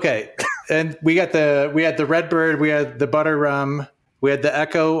 Okay, and we had the Redbird, we had the Butter Rum, we had the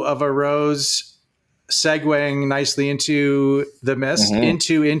Echo of a Rose, segueing nicely into the Mist,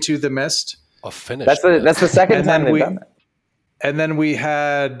 into the Mist. A finish. That's the second time they've done that. And then we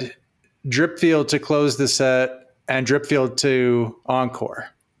had Dripfield to close the set, and Dripfield to encore.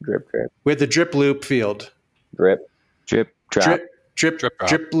 Drip. We had the Drip Loop Field. Drip. Drop.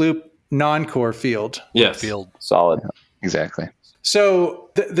 Drip Loop non-core field. Yes. Field. Solid. Exactly. So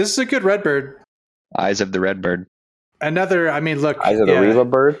this is a good Redbird. Eyes of the Redbird. Another, I mean, look. Eyes of the Reba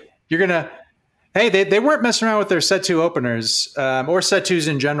Bird. You're going to, hey, they weren't messing around with their set 2 openers, or set 2s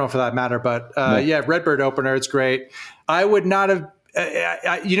in general for that matter. But yeah, Redbird opener, it's great. I would not have,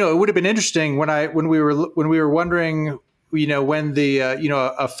 it would have been interesting when we were wondering, when the,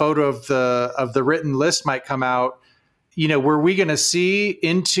 a photo of the written list might come out, were we going to see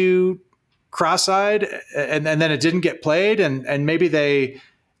into Cross-Eyed, and then it didn't get played, and maybe they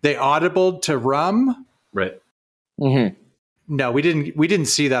audibled to Rum, Right. Mm-hmm. No, we didn't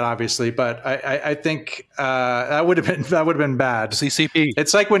see that, obviously, but I think that would have been bad. CCP.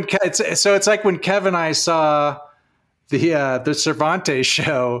 It's like when Kev and I saw the Cervantes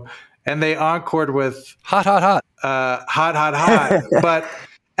show, and they encored with Hot. But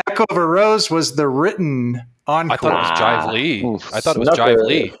Echo of a Rose was the written encore. I thought it was Jive Lee. Oof, I thought it was Snucker. Jive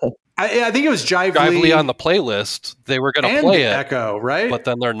Lee. I think it was Jive Lee Lee on the playlist. They were going to and play it, Echo, right? but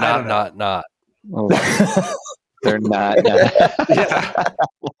then they're I don't know. not. Oh, they're not. Yeah,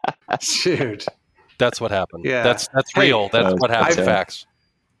 dude. That's what happened. Yeah. That's Hey, real. That's what happened. I've- Facts.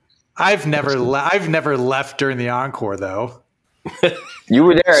 I've never left during the encore though. You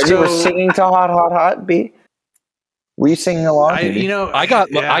were there. You were So- singing to Hot, B? Were you singing along? I got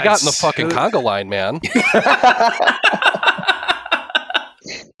in the fucking conga line, man.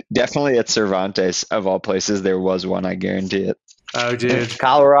 Definitely at Cervantes, of all places, there was one. I guarantee it. Oh, dude.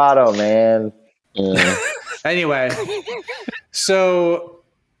 Colorado, man. Yeah. Anyway, so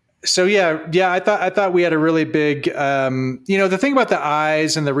yeah. I thought we had a really big, the thing about the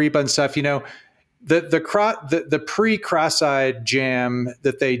eyes and the Reba and stuff, the pre-Cross-Eyed jam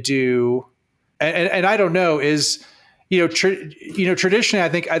that they do, and I don't know, is traditionally I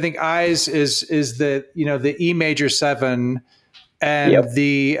think eyes is the the E major 7, and Yep.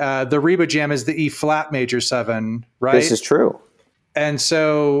 the Reba jam is the E flat major 7, right? This is true. And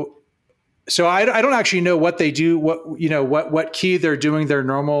so I don't actually know what they do, what key they're doing their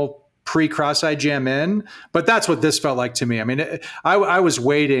normal pre-Cross-Eyed jam in, but that's what this felt like to me. I mean, I was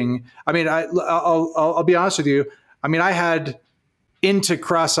waiting. I mean, I'll be honest with you. I mean, I had Into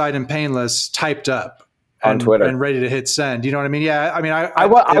Cross-Eyed and Painless typed up On Twitter and ready to hit send. You know what I mean? Yeah. I mean, I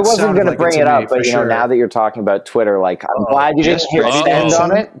wasn't going to bring it up, but now that you're talking about Twitter, like I'm glad you didn't hit send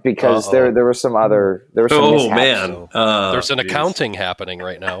on it, because there were some mishaps. Man. There's an accounting happening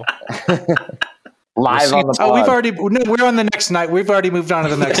right now. Live on the pod. we're on the next night. We've already moved on to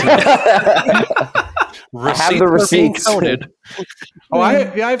the next night. I have the receipts. Counted. I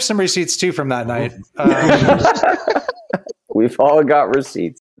have some receipts too from that night. We've all got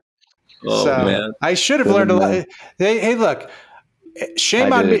receipts. Oh, man. I should have learned a lot. Hey, look,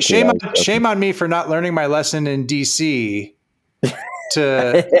 shame on me for not learning my lesson in DC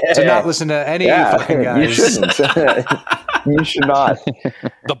to not listen to any fucking guys. You shouldn't. You should not.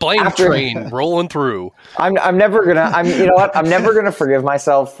 The blame train rolling through. I'm never gonna forgive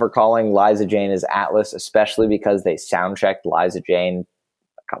myself for calling Liza Jane as Atlas, especially because they sound checked Liza Jane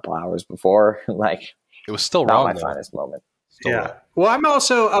a couple hours before. Like, It was still not wrong. my though. finest moment. Still Yeah. wrong. Well, I'm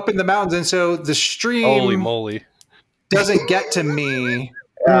also up in the mountains, and so the stream Holy moly. doesn't get to me.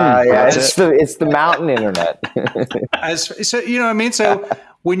 It's the mountain internet. So you know what I mean. So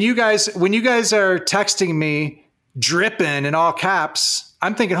when you guys are texting me dripping in all caps,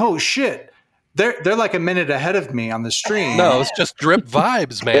 I'm thinking, oh shit, they're like a minute ahead of me on the stream. No, it's just drip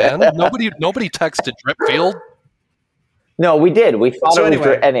vibes, man. Nobody texted Dripfield. No, we did. We thought So it was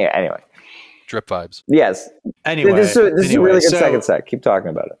anyway. anyway. Drip vibes. Yes. Anyway, This is a really good so- second set. Keep talking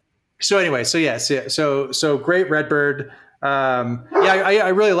about it. So anyway, so great Redbird. I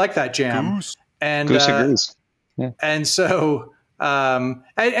really like that jam. Goose. And Goose agrees. and so and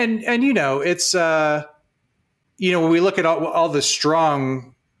it's when we look at all the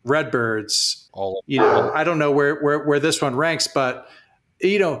strong Redbirds, I don't know where this one ranks, but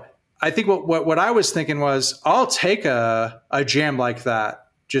I think what I was thinking was, I'll take a jam like that,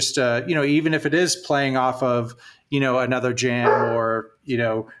 just even if it is playing off of another jam, or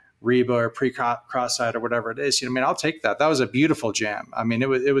Reba or pre-Cross-Eyed or whatever it is. I'll take that. That was a beautiful jam. I mean, it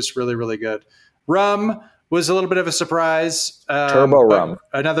was really, really good. Rum was a little bit of a surprise. Turbo Rum.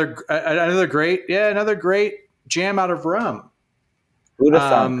 Another great jam out of Rum. Who'd have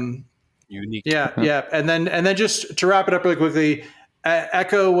thunk? Unique. Yeah. And then just to wrap it up really quickly,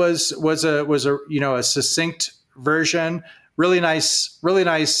 Echo was a succinct version. Really nice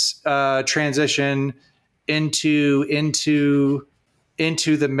transition into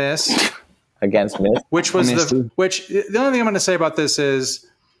the Mist. Against Mist. Which the only thing I'm going to say about this is,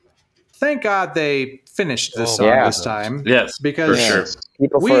 thank God they finished this song this time. Yes, because for sure.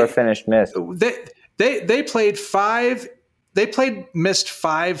 People for a finished Mist. They played Mist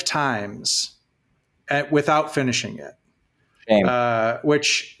 5 times without finishing it. Shame.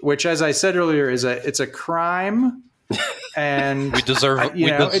 Which, as I said earlier, it's a crime, and We deserve.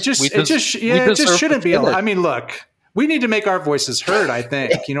 it just shouldn't be. I mean, look, we need to make our voices heard. I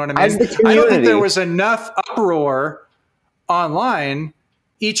think you know what I mean. I don't think there was enough uproar online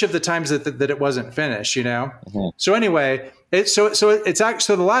each of the times that it wasn't finished. Mm-hmm. So anyway, so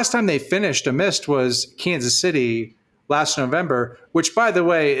the last time they finished a Mist was Kansas City last November, which, by the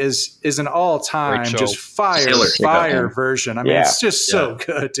way, is an all-time just fire version. I mean, it's just so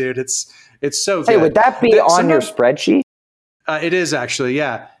good, dude. It's so good. Hey, would that be on your spreadsheet? It is actually,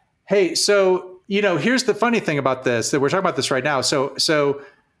 yeah. Hey, so here's the funny thing about this, that we're talking about this right now. So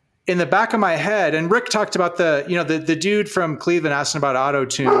in the back of my head, and Rick talked about the dude from Cleveland asking about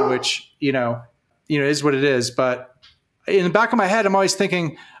auto-tune, which is what it is. But in the back of my head, I'm always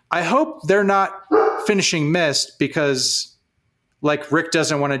thinking, I hope they're not finishing Mist because, like, Rick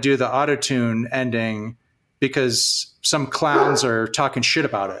doesn't want to do the auto-tune ending because some clowns are talking shit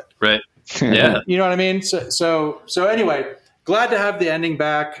about it. Right. Yeah. You know what I mean? So anyway, glad to have the ending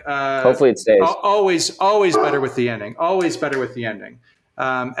back. Hopefully it stays. Always better with the ending. Always better with the ending.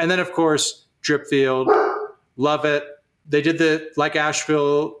 And then, of course, Dripfield. Love it. They did like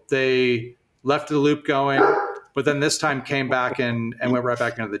Asheville. They left the loop going. But then this time came back and went right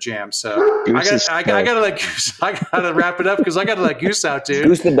back into the jam. So I gotta wrap it up because I gotta let Goose out, dude.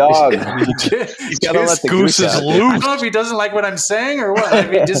 Goose the dog. He's gotta let the Goose is out, loose. I don't know if he doesn't like what I'm saying or what. If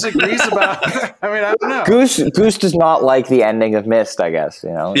he disagrees about. I mean, I don't know. Goose does not like the ending of Mist, I guess.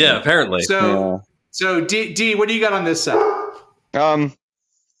 Yeah, apparently. So D, what do you got on this set?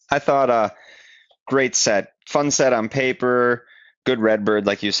 I thought great set, fun set on paper. Good Redbird,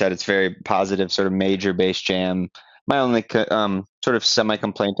 like you said, it's very positive, sort of major bass jam. My only sort of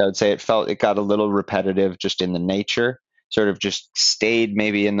semi-complaint, I would say, it got a little repetitive just in the nature, sort of just stayed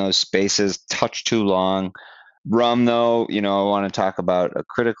maybe in those spaces, touched too long. Rum, though, I want to talk about a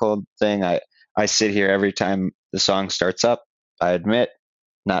critical thing. I sit here every time the song starts up, I admit,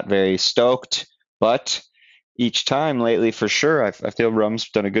 not very stoked, but each time lately, for sure, I feel Rum's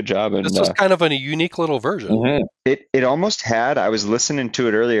done a good job. And this was kind of a unique little version. Mm-hmm. It almost had. I was listening to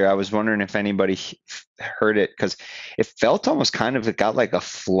it earlier. I was wondering if anybody heard it because it felt almost kind of, it got like a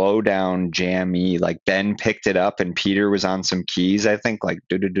flow down jammy. Like Ben picked it up and Peter was on some keys. I think like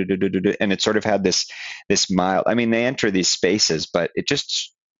and it sort of had this mild. I mean, they enter these spaces, but it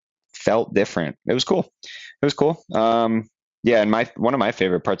just felt different. It was cool. Yeah, and one of my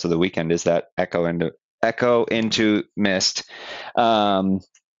favorite parts of the weekend is that Echo into Mist.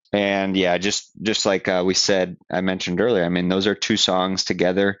 And yeah, just like we said, I mentioned earlier, I mean, those are two songs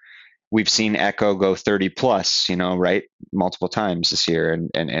together. We've seen Echo go 30 plus, right? Multiple times this year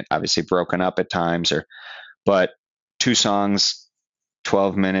and obviously broken up at times but two songs,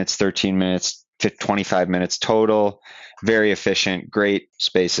 12 minutes, 13 minutes, 25 minutes total, very efficient, great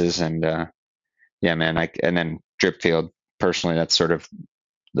spaces. And yeah, man, and then Dripfield, personally, that's sort of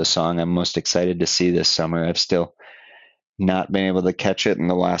the song I'm most excited to see this summer. I've still not been able to catch it in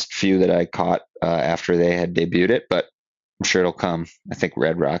the last few that I caught after they had debuted it, but I'm sure it'll come. I think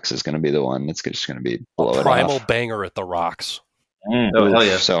Red Rocks is going to be the one that's just going to be blow it primal off. Banger at the Rocks. Oh, hell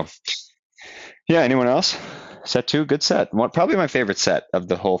yeah. So, yeah, anyone else? Set 2, good set. Probably my favorite set of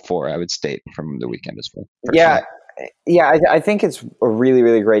the whole 4, I would state, from the weekend as well. Personally. Yeah, I think it's a really,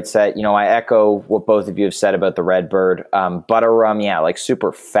 really great set. I echo what both of you have said about the Redbird. Butter Rum, yeah, like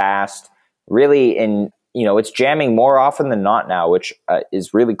super fast. Really, it's jamming more often than not now, which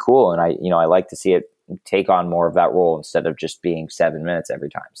is really cool. And I like to see it take on more of that role instead of just being 7 minutes every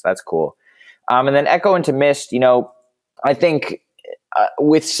time. So that's cool. And then Echo into Mist, I think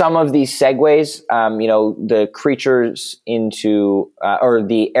with some of these segues, the creatures into, or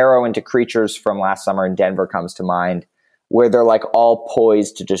the arrow into creatures from last summer in Denver comes to mind, where they're like all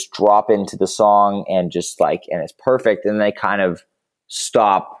poised to just drop into the song and just like, and it's perfect. And they kind of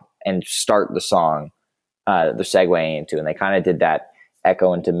stop and start the song they're segueing into. And they kind of did that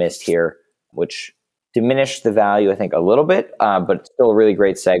Echo into Mist here, which diminished the value, I think, a little bit, but it's still a really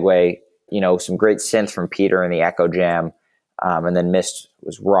great segue. Some great synth from Peter in the Echo Jam. And then Mist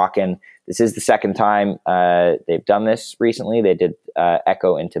was rocking. this is the second time they've done this recently. They did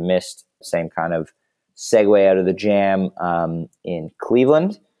Echo into Mist, same kind of segue out of the Jam in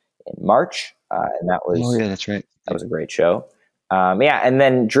Cleveland in March, and that was that's right. That was a great show. And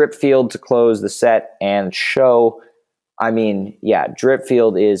then Dripfield to close the set and show. I mean,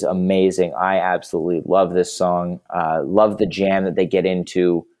 Dripfield is amazing. I absolutely love this song. Love the jam that they get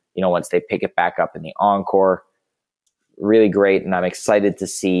into, once they pick it back up in the encore. Really great. And I'm excited to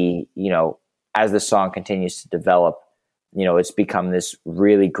see, as the song continues to develop, it's become this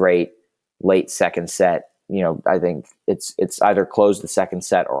really great late second set. I think it's either closed the second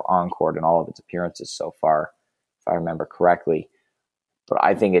set or encored in all of its appearances so far, if I remember correctly. But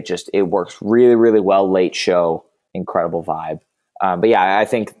I think it works really, really well. Late show, incredible vibe. I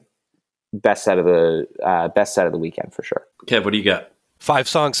think best set of the weekend for sure. Kev, what do you got?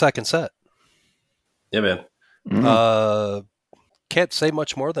 5-song second set. Yeah, man. Can't say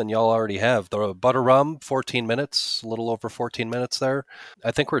much more than y'all already have. The Butter Rum, 14 minutes, a little over 14 minutes there.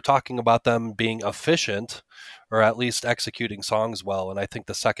 I think we're talking about them being efficient, or at least executing songs well. And I think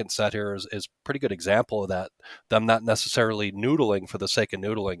the second set here is a pretty good example of that. Them not necessarily noodling for the sake of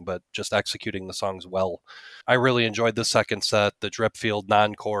noodling, but just executing the songs well. I really enjoyed the second set. The Dripfield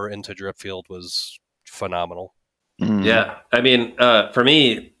non-core into Dripfield was phenomenal. Yeah. I mean, for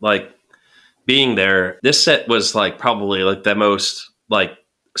me, like, being there, this set was like probably like the most like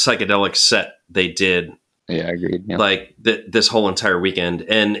psychedelic set they did. Yeah, I agreed. Yeah. Like this whole entire weekend,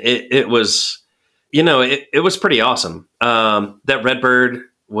 and it was, it was pretty awesome. That Redbird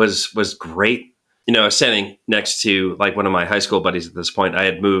was great. I was standing next to like one of my high school buddies at this point. I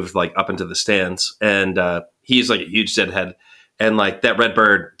had moved like up into the stands, and he's like a huge Zedhead, and like that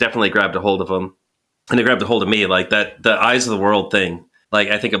Redbird definitely grabbed a hold of him, and it grabbed a hold of me. Like that, the Eyes of the World thing. Like,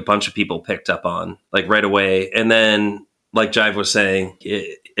 I think a bunch of people picked up on, like, right away. And then, like Jive was saying,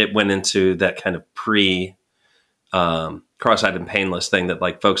 it went into that kind of cross-eyed and painless thing that,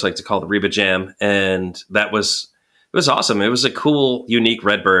 like, folks like to call the Reba Jam. And it was awesome. It was a cool, unique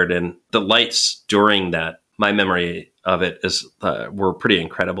Redbird. And the lights during that, my memory of it were pretty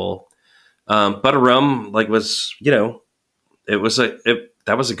incredible. Butter Rum, like, was, that was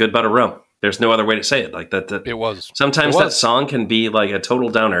a good Butter Rum. There's no other way to say it. Like that. It was. Sometimes that song can be like a total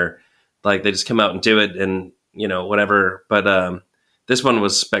downer. Like they just come out and do it and, whatever. But this one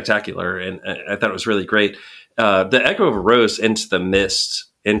was spectacular. And I thought it was really great. The Echo of a Rose into the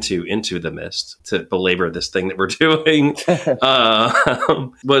Mist, into the Mist, to belabor this thing that we're doing,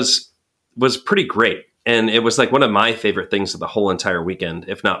 was pretty great. And it was like one of my favorite things of the whole entire weekend,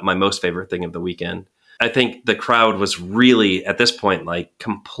 if not my most favorite thing of the weekend. I think the crowd was really, at this point, like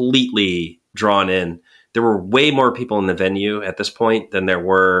completely drawn in. There were way more people in the venue at this point than there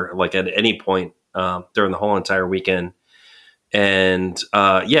were like at any point during the whole entire weekend. And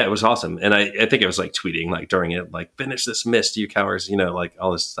it was awesome. And I think I was like tweeting like during it, like, finish this Mist, you cowards, like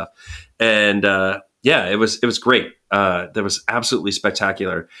all this stuff. And it was great. That was absolutely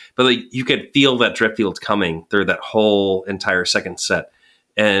spectacular. But like you could feel that Dripfield coming through that whole entire second set.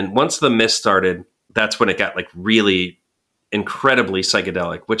 And once the Mist started, that's when it got like really incredibly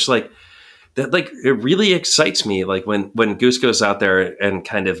psychedelic, which like that, like, it really excites me. Like when Goose goes out there and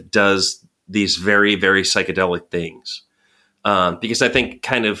kind of does these very, very psychedelic things. Because I think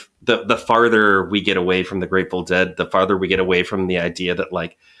kind of the farther we get away from the Grateful Dead, the farther we get away from the idea that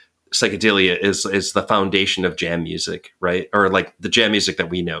like psychedelia is the foundation of jam music, right? Or like the jam music that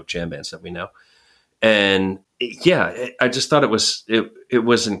we know, jam bands that we know. And I just thought it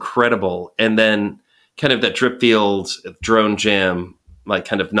was incredible. And then kind of that Dripfield drone jam, like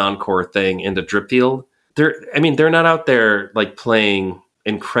kind of non-core thing into Dripfield. They're not out there like playing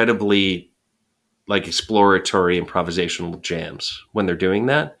incredibly like exploratory improvisational jams when they're doing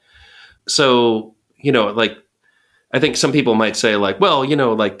that. So, like, I think some people might say like, well,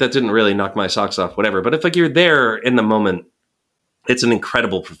 like that didn't really knock my socks off, whatever. But if like you're there in the moment, it's an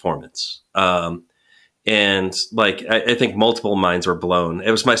incredible performance. And like, I think multiple minds were blown. It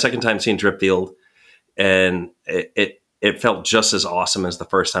was my second time seeing Dripfield, and it felt just as awesome as the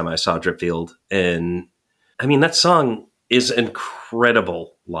first time I saw Dripfield. And I mean, that song is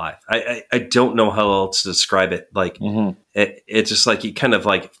incredible live. I don't know how else to describe it. Like it's just like, you kind of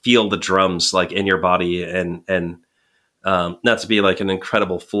like feel the drums like in your body, and not to be like an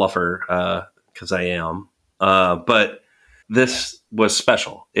incredible fluffer, cause I am, but this was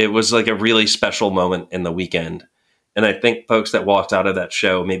special. It was like a really special moment in the weekend. And I think folks that walked out of that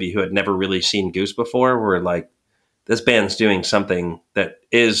show, maybe who had never really seen Goose before, were like, this band's doing something that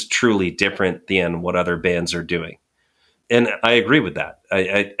is truly different than what other bands are doing. And I agree with that.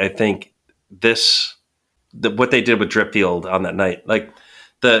 I think what they did with Dripfield on that night, like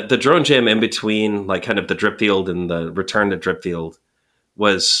the drone jam in between, like kind of the Dripfield and the return to Dripfield,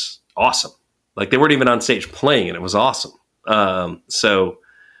 was awesome. Like they weren't even on stage playing, and it was awesome. So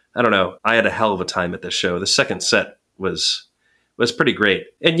I don't know. I had a hell of a time at this show. The second set was pretty great.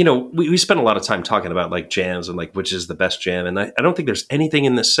 And, you know, we spent a lot of time talking about like jams and like which is the best jam. And I don't think there's anything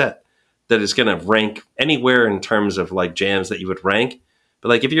in this set that is going to rank anywhere in terms of like jams that you would rank. But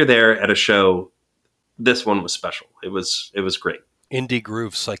like if you're there at a show, this one was special. It was great. Indie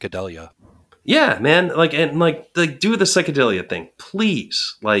groove psychedelia. Yeah, man. Like, and like do the psychedelia thing,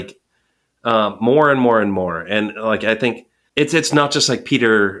 please. Like more and more and more. And like, I think it's not just like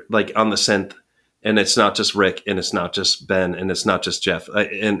Peter, like on the synth, and it's not just Rick, and it's not just Ben, and it's not just Jeff,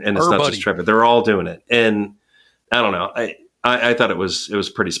 and it's not just Trevor. They're all doing it. And I don't know. I thought it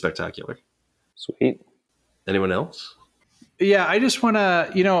was pretty spectacular. Sweet. Anyone else? Yeah, I just want to,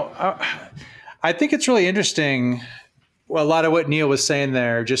 you know, I think it's really interesting. Well, a lot of what Neil was saying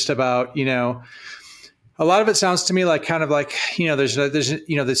there, just about, you know, a lot of it sounds to me like kind of like, you know, there's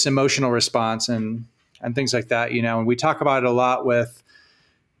you know, this emotional response and things like that, you know, and we talk about it a lot with,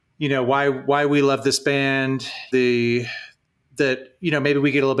 you know, why we love this band, that, you know, maybe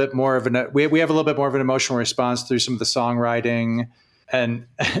we get a little bit more of we have a little bit more of an emotional response through some of the songwriting and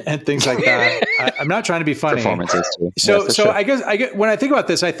things like that. I'm not trying to be funny. Performances too. So Yeah, sure. I guess when I think about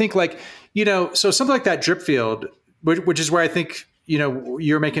this, I think like, you know, so something like that Dripfield, which is where I think, you know,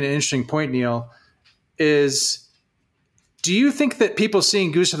 you're making an interesting point, Neil, is do you think that people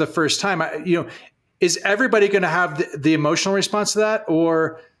seeing Goose for the first time, you know, is everybody going to have the emotional response to that?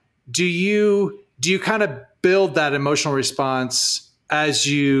 Or do you kind of build that emotional response as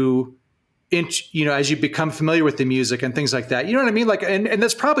you become familiar with the music and things like that? You know what I mean? Like, and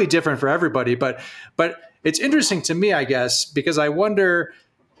that's probably different for everybody, but it's interesting to me, I guess, because I wonder,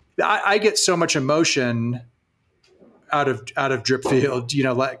 I get so much emotion out of Dripfield, you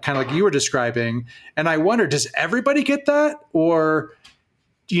know, like kind of like you were describing. And I wonder, does everybody get that? Or,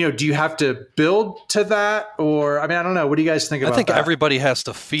 you know, do you have to build to that? Or, I mean, I don't know. What do you guys think about that? I think everybody has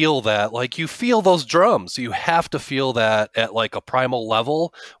to feel that. Like you feel those drums. You have to feel that at like a primal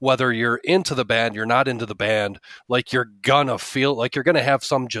level, whether you're into the band, you're not into the band, like you're gonna feel like you're gonna have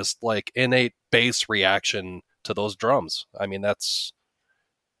some just like innate bass reaction to those drums. I mean, that's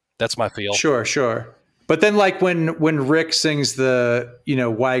my feel. Sure. But then like when Rick sings the, you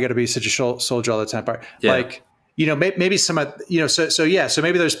know, why I gotta be such a soldier all the time part, Yeah. like, you know, maybe some, you know, so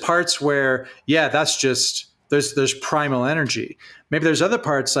maybe there's parts where, yeah, that's just, there's primal energy. Maybe there's other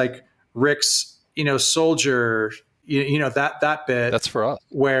parts like Rick's, you know, soldier, you know, that bit. That's for us.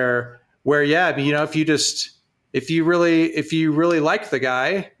 Where, yeah, I mean, you know, if you really like the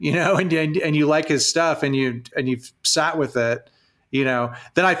guy, you know, and you like his stuff and you've sat with it, you know,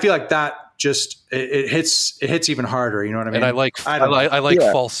 then I feel like that just it hits even harder. You know what I mean? And I like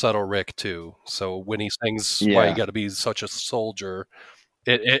Yeah. falsetto Rick too. So when he sings "Why You Gotta Be Such a Soldier,"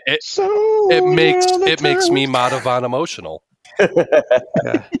 it makes me Madhavan emotional.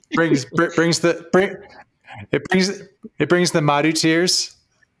 Yeah. Brings the Madhu tears.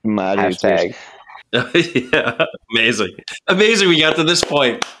 Hashtag. Yeah, amazing. We got to this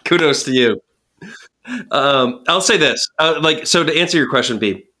point. Kudos to you. I'll say this, so to answer your question,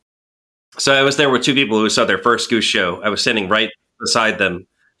 B. So I was there with two people who saw their first Goose show. I was standing right beside them,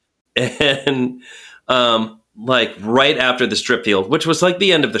 and like right after the Dripfield, which was like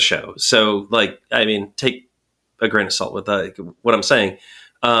the end of the show. So like, I mean, take a grain of salt with what I'm saying.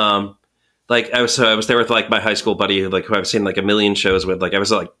 Like I was there with like my high school buddy who I've seen like a million shows with. Like I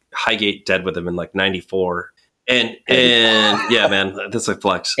was like Highgate Dead with him in like '94. And yeah, man, that's a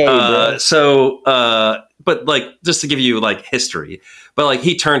flex. Hey, But like, just to give you like history, but like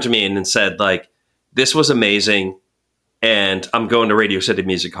he turned to me and said like, this was amazing. And I'm going to Radio City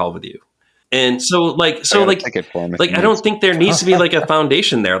Music Hall with you. And I don't think there needs to be like a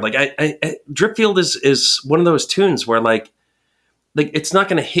foundation there. Like I Dripfield is one of those tunes where like it's not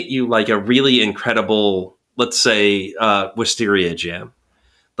going to hit you like a really incredible, let's say, Wisteria jam.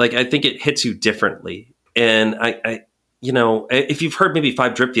 Like, I think it hits you differently. And I you know, if you've heard maybe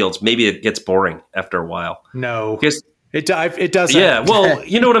 5 Dripfields, maybe it gets boring after a while. No, because it doesn't. Yeah, well,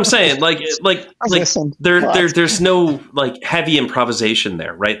 you know what I'm saying. There's no like heavy improvisation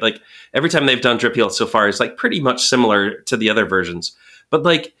there, right? Like every time they've done Dripfield so far, it's like pretty much similar to the other versions, but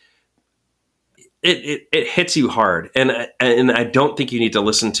like it hits you hard, and I don't think you need to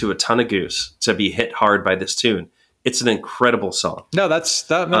listen to a ton of Goose to be hit hard by this tune. It's an incredible song. No,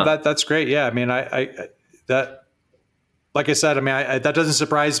 that's great. Yeah, I mean, I that. Like I said, I mean, that doesn't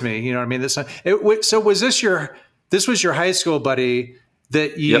surprise me. You know what I mean? So was this was your high school buddy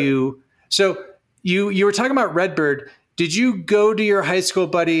that you? Yep. So you were talking about Redbird. did you go to your high school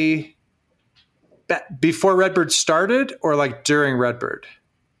buddy before Redbird started or like during Redbird?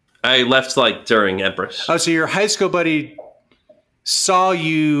 I left like during Empress. Oh, so your high school buddy saw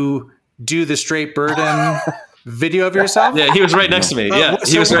you do the straight burden video of yourself? Yeah, he was right next to me. Yeah,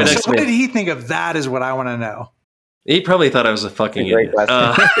 he was right next to me. What did he think of that is what I want to know. He probably thought I was a fucking idiot.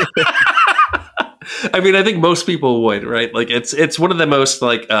 I mean, I think most people would, right? Like it's one of the most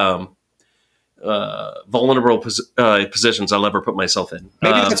like vulnerable positions I'll ever put myself in.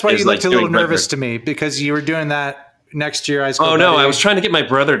 Maybe that's why you looked like a little doing nervous Redbird. to me, because you were doing that next to your high school. Oh no, buddy. I was trying to get my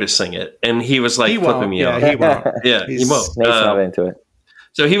brother to sing it, and he was like flipping me yeah, off. he won't. Yeah, he won't. Snake's not into it.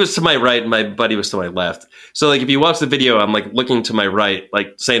 So he was to my right, and my buddy was to my left. So like, if you watch the video, I'm like looking to my right,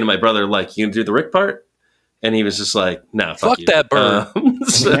 like saying to my brother, like, "You gonna do the Rick part?" And he was just like, "No, fuck you." that bird.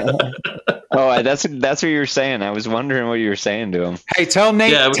 Oh, that's what you were saying. I was wondering what you were saying to him. Hey, tell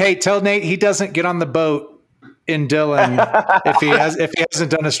Nate. Yeah, Tell Nate he doesn't get on the boat in Dillon if he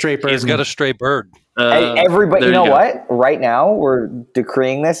hasn't done a straight bird. He's got a stray bird. Hey, everybody, there you know go. what? Right now, we're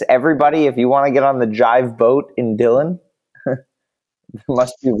decreeing this. Everybody, if you want to get on the jive boat in Dillon, there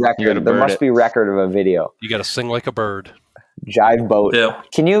must be record. There must be record of a video. You got to sing like a bird. Jive boat. Yeah.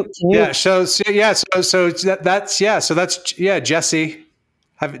 Can you? Yeah. So that's Jesse.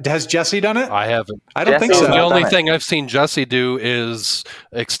 Has Jesse done it? I haven't. I don't think Jesse's so. The not only done it. thing I've seen Jesse do is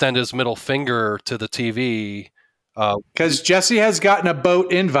extend his middle finger to the TV. Because Jesse has gotten a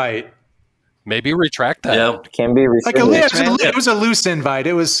boat invite. Maybe retract that. Yeah. Can be Like rescinded. it was a loose invite.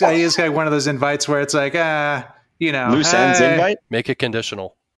 It was he's got one of those invites where it's like Loose ends hey. invite? Make it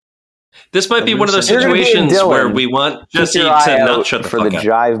conditional. This might be one of those You're gonna be in situations Dillon. where we want Keep Jesse your to eye not out shut the for fuck the up.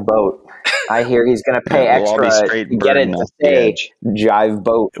 jive boat. I hear he's going to pay We'll all be extra straight to get it burden to off the say edge. jive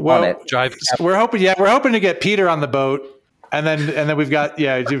boat Well, on it. Jive. We're hoping to get Peter on the boat, and then we've got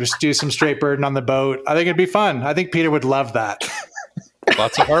do some straight burden on the boat. I think it'd be fun. I think Peter would love that.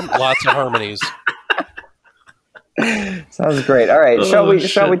 Lots of harmonies. Sounds great. All right, shall we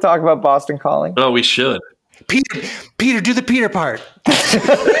shit. talk about Boston Calling? Oh, we should. Peter, do the Peter part.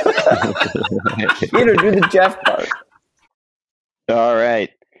 Peter, do the Jeff part. All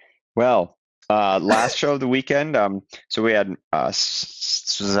right. Well, last show of the weekend. So we had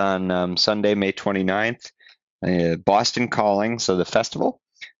this was on Sunday, May 29th, Boston Calling. So the festival,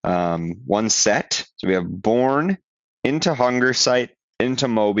 one set. So we have Born, Into Hunger Sight, Into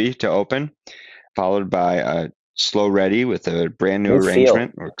Moby to open, followed by Slow Ready with a brand new Good feel.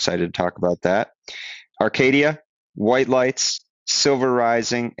 arrangement. We're excited to talk about that. Arcadia, White Lights, Silver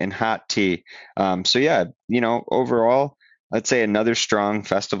Rising, and Hot Tea. So yeah, overall, I'd say another strong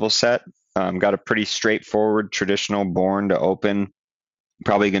festival set. Got a pretty straightforward traditional Born to open.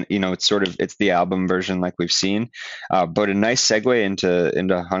 Probably gonna, it's the album version like we've seen, but a nice segue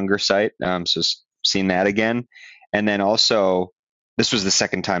into Hunger Sight. So seen that again, and then also this was the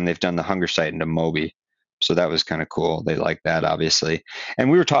second time they've done the Hunger Sight into Moby. So that was kind of cool. They like that, obviously.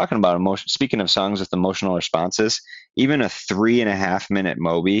 And we were talking about emotion. Speaking of songs with emotional responses, even a 3.5 minute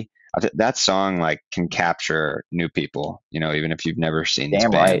Moby, that song like can capture new people. Even if you've never seen this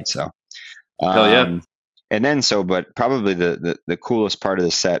Damn band. right. So, Hell yeah. And then but probably the coolest part of the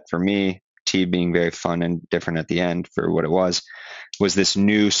set for me, T being very fun and different at the end for what it was this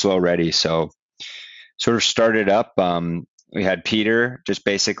new Slow Ready. So sort of started up. We had Peter just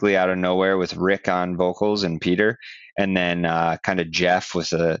basically out of nowhere with Rick on vocals and Peter, and then kind of Jeff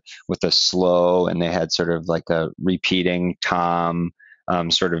with a slow, and they had sort of like a repeating tom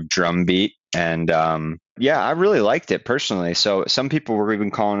sort of drum beat. And I really liked it personally. So some people were even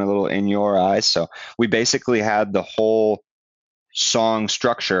calling it a little In Your Eyes. So we basically had the whole song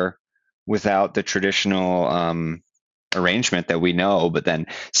structure without the traditional arrangement that we know, but then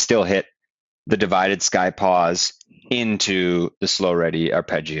still hit the divided sky pause into the Slow Ready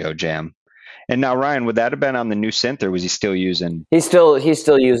arpeggio jam. And now, Ryan, would that have been on the new synth, or was he still using? He's still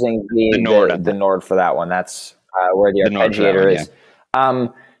using the Nord. the Nord for that one. That's where the Nord for that arpeggiator one,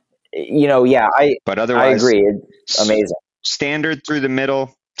 is. But I otherwise, agree. It's amazing. Standard through the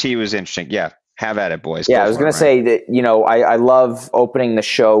middle. T was interesting. Yeah, have at it, boys. Yeah, I was going to say that, I love opening the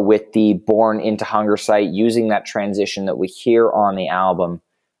show with the Born Into Hunger Sight, using that transition that we hear on the album.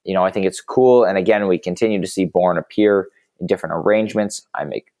 I think it's cool. And again, we continue to see Born appear in different arrangements.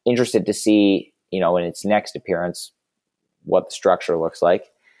 I'm interested to see, in its next appearance, what the structure looks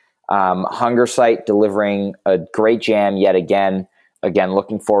like. Hunger Sight delivering a great jam yet again. Again,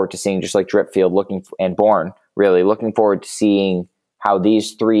 looking forward to seeing, just like Dripfield, and Born, really looking forward to seeing how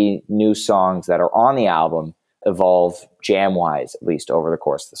these three new songs that are on the album evolve jam-wise, at least over the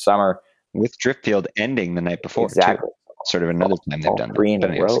course of the summer. With Dripfield ending the night before. Exactly. Too. Sort of another time they've done three in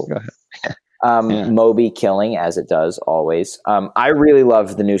that. a row. Go ahead. Moby killing, as it does always. I really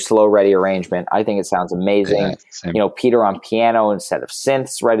love the new Slow Ready arrangement. I think it sounds amazing. Peter on piano instead of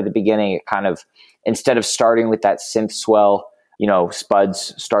synths right at the beginning. It kind of, instead of starting with that synth swell,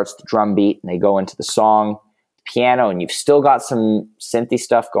 Spuds starts the drum beat and they go into the song, piano, and you've still got some synthy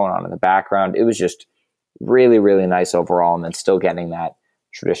stuff going on in the background. It was just really, really nice overall. And then still getting that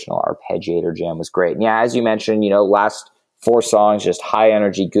traditional arpeggiator jam was great. And yeah, as you mentioned, last 4 songs, just high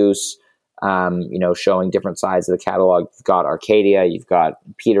energy Goose, showing different sides of the catalog. You've got Arcadia, you've got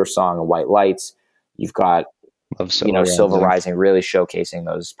Peter's song and White Lights, you've got Silver Rising, really showcasing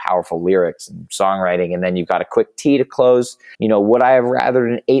those powerful lyrics and songwriting. And then you've got a quick T to close. Would I have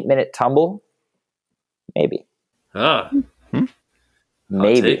rathered an 8-minute tumble? Maybe.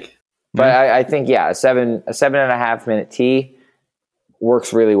 Maybe. But I think, a 7.5 minute T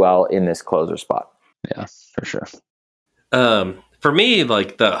works really well in this closer spot. Yeah, for sure. For me,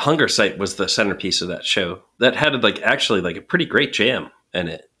 like the Hunger Site was the centerpiece of that show. That had actually a pretty great jam in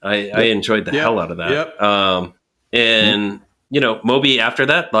it. I enjoyed the hell out of that. And Moby after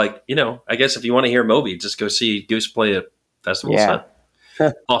that, I guess if you want to hear Moby, just go see Goose play a festival set.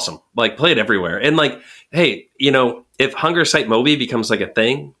 Awesome. Play it everywhere. And hey, if Hunger Site Moby becomes a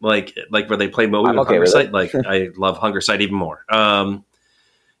thing, where they play Moby with Hunger Site, I love Hunger Site even more.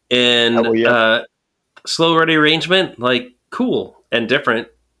 Slow Ready arrangement, cool and different.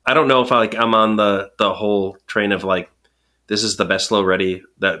 I don't know if I'm on the whole train of this is the best Slow Ready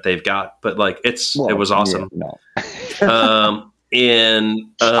that they've got, but it was awesome. I'm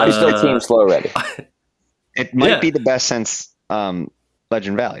still team Slow Ready. It might be the best since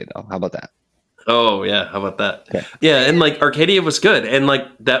Legend Valley, though. How about that? Oh yeah, how about that? Yeah, and Arcadia was good, and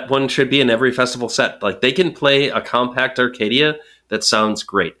that one should be in every festival set. They can play a compact Arcadia that sounds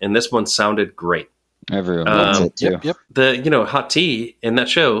great, and this one sounded great. Everyone wants it too. Yep. The hot tea in that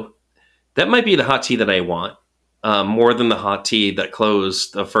show, that might be the hot tea that I want more than the hot tea that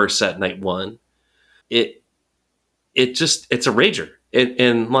closed the first set night 1. It's a rager.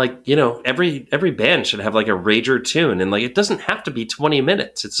 Every band should have a rager tune, and it doesn't have to be 20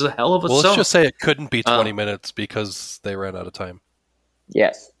 minutes. It's a hell of a song. Let's just say it couldn't be 20 minutes because they ran out of time.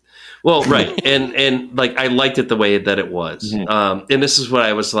 Yes. Well, right. And I liked it the way that it was. Mm-hmm. And this is what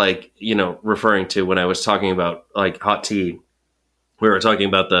I was referring to when I was talking about hot tea. We were talking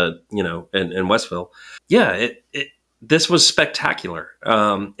about the, in Westville. Yeah, this was spectacular.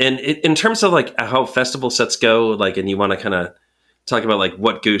 And in terms of how festival sets go, and you want to kind of talk about like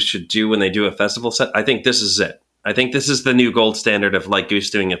what Goose should do when they do a festival set. I think this is it. I think this is the new gold standard of like Goose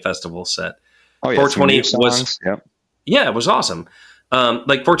doing a festival set. Oh, yeah, 420 was, yeah, it was awesome.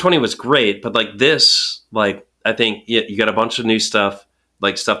 Like 420 was great, but like this, like I think you got a bunch of new stuff,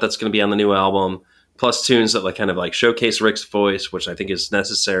 like stuff that's going to be on the new album, plus tunes that like kind of like showcase Rick's voice, which I think is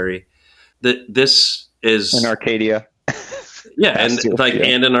necessary. This is in Arcadia, yeah, and like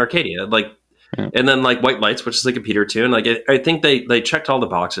and in Arcadia, like, and then like White Lights, which is like a Peter tune. Like I think they checked all the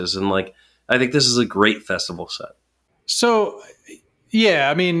boxes, and like I think this is a great festival set. So, yeah,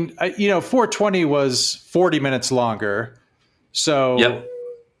 I mean, 420 was 40 minutes longer. So, yep.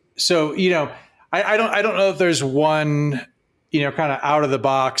 So I don't know if there's one, kind of out of the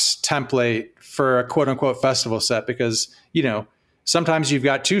box template for a quote unquote festival set, because sometimes you've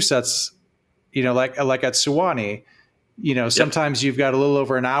got two sets, like at Suwannee, sometimes you've got a little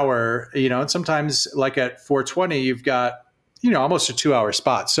over an hour, and sometimes like at 420 you've got almost a 2-hour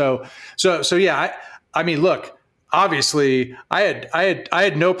spot. So yeah, I mean, look, obviously I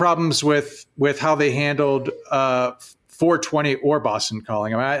had no problems with how they handled 420 or Boston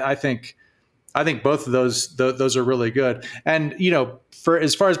Calling. I mean, I think both of those are really good. And for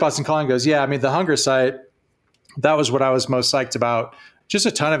as far as Boston Calling goes, yeah, I mean, the Hunger Site, that was what I was most psyched about. Just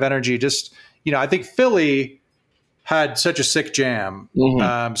a ton of energy. Just I think Philly had such a sick jam.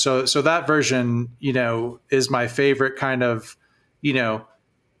 Mm-hmm. So that version is my favorite kind of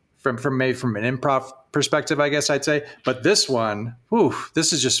from an improv perspective, I guess I'd say. But this one,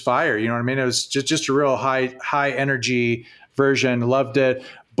 this is just fire. You know what I mean? It was just a real high energy version. Loved it.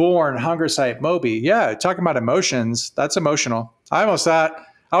 Born, Hunger Site, Moby. Yeah, talking about emotions, that's emotional. I was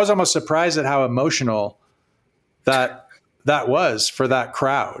almost surprised at how emotional that was for that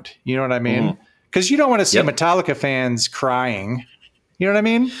crowd. You know what I mean? Because you don't want to see Metallica fans crying. You know what I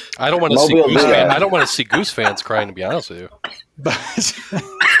mean? I don't want to see Goose fans. I don't want to see Goose fans crying, to be honest with you.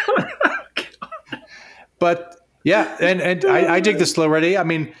 But yeah, and I dig the Slow Ready. I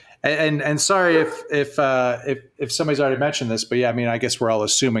mean, and sorry if somebody's already mentioned this, but yeah, I mean, I guess we're all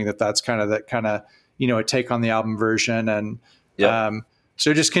assuming that's kind of a take on the album version, and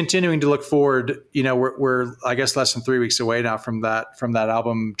So just continuing to look forward, we're I guess less than 3 weeks away now from that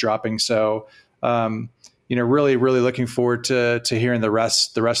album dropping. So, really, really looking forward to hearing the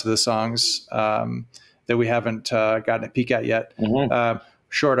rest of the songs that we haven't gotten a peek at yet. Mm-hmm.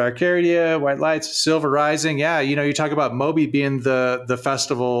 Short Arcadia, White Lights, Silver Rising. Yeah, you talk about Moby being the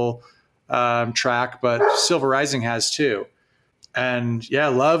festival track, but Silver Rising has too. And yeah,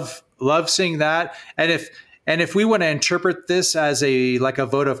 love seeing that. And if we want to interpret this as a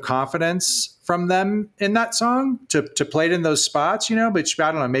vote of confidence from them in that song to play it in those spots, but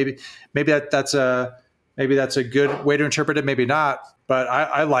I don't know, maybe that's a good way to interpret it, maybe not, but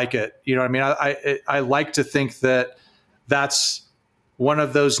I like it. You know what I mean? I like to think that that's one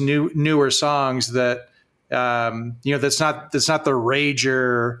of those newer songs that that's not the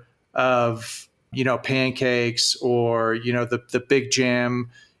rager of Pancakes or the Big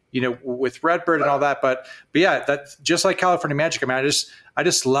Jam with Redbird and all that, but yeah, that just like California Magic. I mean, I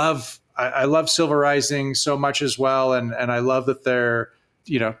just love I love Silver Rising so much as well, and I love that they're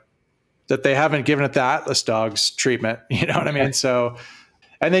that they haven't given it the Atlas Dogs treatment. You know what I mean? So,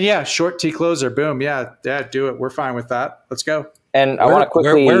 and then Short T Closer, boom, yeah, do it. We're fine with that. Let's go. And I want to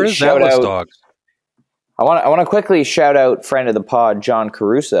quickly where is shout Atlas out. Dogs? I want to quickly shout out friend of the pod, John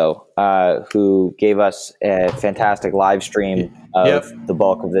Caruso, who gave us a fantastic live stream of the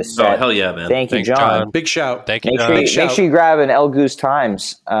bulk of this set. Oh, hell yeah, man. Thank you, Thanks, John. Big shout. Thank you, Make John. sure you grab an El Goose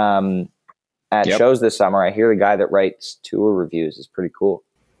Times at shows this summer. I hear the guy that writes tour reviews is pretty cool.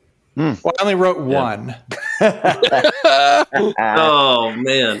 Well, I only wrote one. Oh,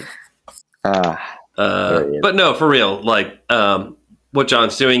 man. But no, for real, what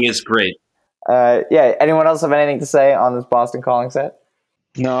John's doing is great. Anyone else have anything to say on this Boston Calling set?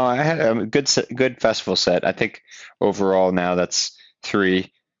 No, I had a good festival set. I think overall now that's 3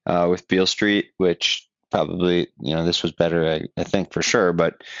 with Beale Street, which probably, this was better, I think for sure,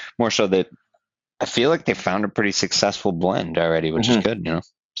 but more so that I feel like they found a pretty successful blend already, which is good,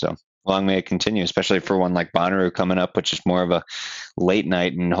 So long may it continue, especially for one like Bonnaroo coming up, which is more of a late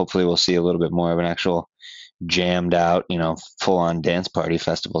night, and hopefully we'll see a little bit more of an actual jammed out, full on dance party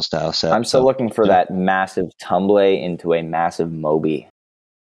festival style set. I'm still looking for that massive Tumble into a massive Moby.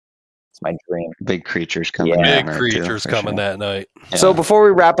 It's my dream. Big creatures coming. Big creatures coming that night. Yeah. So before we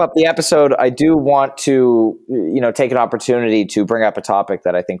wrap up the episode, I do want to, take an opportunity to bring up a topic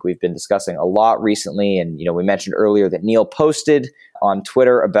that I think we've been discussing a lot recently. And, we mentioned earlier that Neil posted on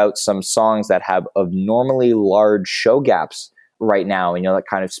Twitter about some songs that have abnormally large show gaps right now. That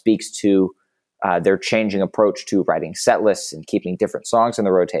kind of speaks to their changing approach to writing set lists and keeping different songs in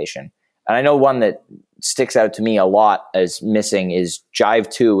the rotation. And I know one that sticks out to me a lot as missing is Jive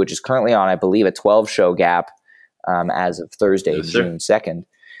 2, which is currently on, I believe, a 12-show gap as of Thursday, June 2nd.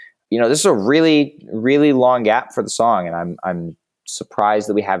 This is a really, really long gap for the song, and I'm surprised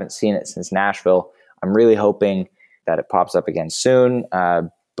that we haven't seen it since Nashville. I'm really hoping that it pops up again soon,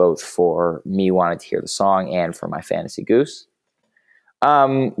 both for me wanting to hear the song and for my fantasy goose.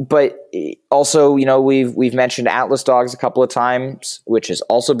 But also, we've mentioned Atlas Dogs a couple of times, which has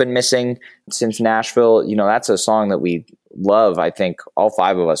also been missing since Nashville. That's a song that we love. I think all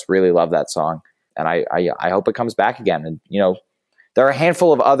 5 of us really love that song, and I hope it comes back again. And, there are a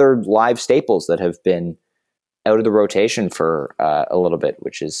handful of other live staples that have been out of the rotation for a little bit,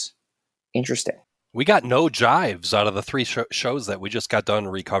 which is interesting. We got no jives out of the 3 shows that we just got done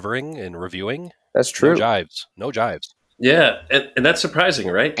recovering and reviewing. That's true. No jives. Yeah, and that's surprising,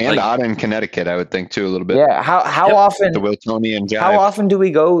 right? And odd in Connecticut, I would think too, a little bit. Yeah, how often the Wiltonian jive? How often do we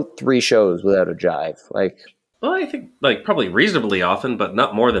go 3 shows without a jive? Well, I think probably reasonably often, but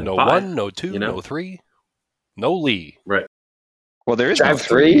not more than no 5. 1, no 2, no 3, no Lee. Right. Well, there is Jive no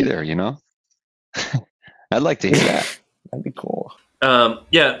 3 either. I'd like to hear that. That'd be cool.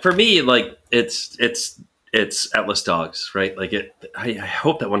 For me, it's Atlas Dogs, right? I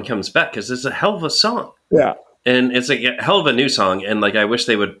hope that one comes back because it's a hell of a song. Yeah. And it's a hell of a new song, and I wish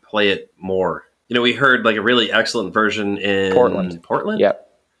they would play it more. We heard a really excellent version in Portland.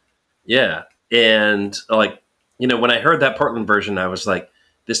 Yep. Yeah, and when I heard that Portland version, I was like,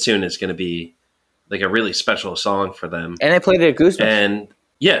 this tune is going to be a really special song for them. And they played it at Goosemas. And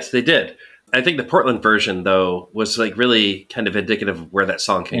yes, they did. I think the Portland version though was really kind of indicative of where that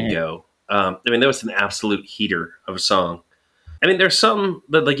song can go. That was an absolute heater of a song. There's some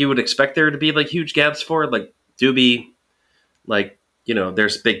that you would expect there to be huge gaps for, Doobie,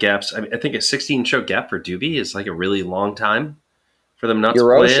 there's big gaps. I think a 16-show gap for Doobie is a really long time for them not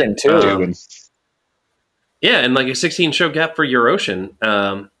Your to play Ocean, it. too. Yeah, and a 16-show gap for Your Ocean.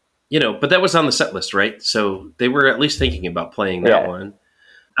 But that was on the set list, right? So they were at least thinking about playing that one.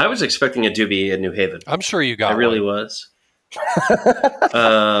 I was expecting a Doobie in New Haven. I'm sure you got I really one. was.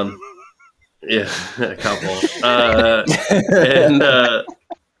 Yeah, a couple. And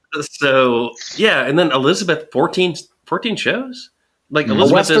so, yeah, and then Elizabeth, 14 shows? Like, The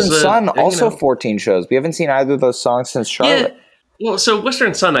Elizabeth Western is, Sun, you also know, 14 shows. We haven't seen either of those songs since yeah. Charlotte. Well, so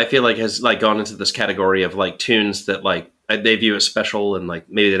Western Sun, I feel like, has like gone into this category of like tunes that like they view as special and like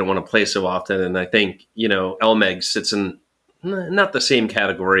maybe they don't want to play so often. And I think, Elmeg sits in not the same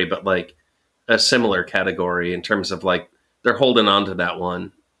category, but like a similar category in terms of like they're holding on to that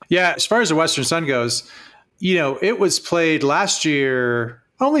one. Yeah, as far as the Western Sun goes, it was played last year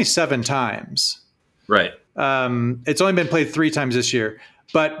only 7 times. Right. It's only been played 3 times this year.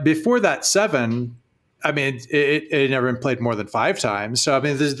 But before that 7, I mean, it had never been played more than 5 times. So, I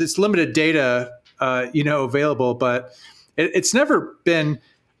mean, there's this limited data, available, but it's never been.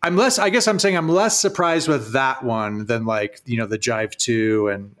 I guess I'm saying I'm less surprised with that one than like, the Jive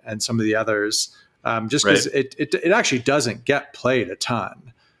 2 and some of the others, just because it actually doesn't get played a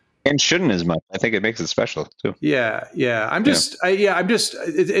ton. And shouldn't as much. I think it makes it special too. Yeah. It's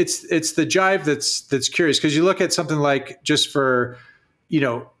the Jive that's curious, because you look at something like, just for,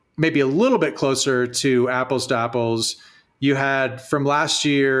 maybe a little bit closer to apples to apples, you had from last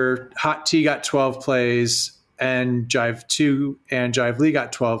year, Hot Tea got 12 plays, and Jive 2 and Jive Lee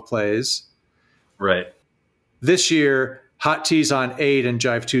got 12 plays. Right. This year, Hot Tea's on 8 and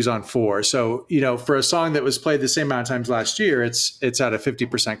Jive 2's on 4. So, for a song that was played the same amount of times last year, it's at a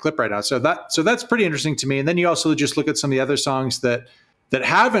 50% clip right now. So that's pretty interesting to me. And then you also just look at some of the other songs that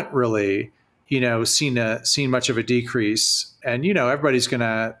haven't really, seen much of a decrease. And, everybody's going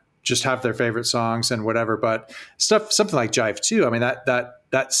to just have their favorite songs and whatever, but something like Jive 2, I mean,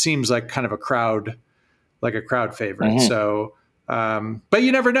 that seems like kind of a crowd favorite. Mm-hmm. So, but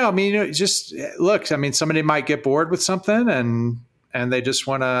you never know. I mean, just look, I mean, somebody might get bored with something and they just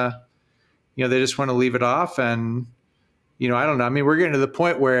want to, leave it off. And, I don't know. I mean, we're getting to the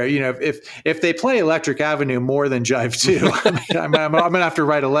point where, if they play Electric Avenue more than Jive 2, I mean, I'm going to have to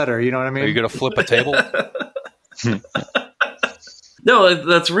write a letter. You know what I mean? Are you going to flip a table? No,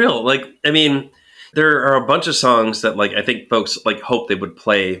 that's real. Like, I mean, there are a bunch of songs that like I think folks like hope they would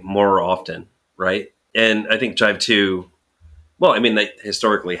play more often, right? And I think Jive 2, well, I mean, they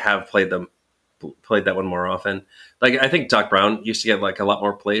historically have played that one more often. Like, I think Doc Brown used to get like a lot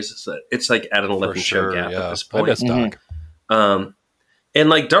more plays. It's like at an 11 show gap at this point. I miss Doc. And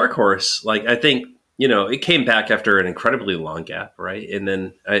like Dark Horse, like I think, it came back after an incredibly long gap, right? And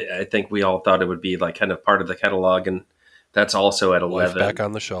then I think we all thought it would be like kind of part of the catalog, and that's also at 11. Life back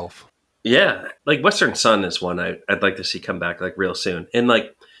on the shelf. Yeah. Like Western Sun is one I'd like to see come back like real soon. And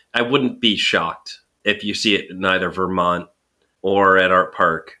like, I wouldn't be shocked if you see it in either Vermont or at Art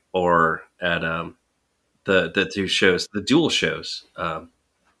Park or at the 2 shows, the dual shows,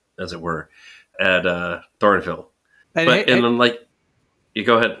 as it were, at Thornville. And then like, you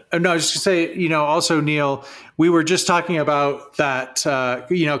go ahead. No, I was just going to say, also, Neil, we were just talking about that,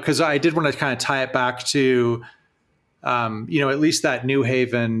 because I did want to kind of tie it back to, at least that New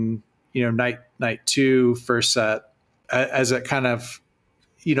Haven, night 2 first set, as it kind of,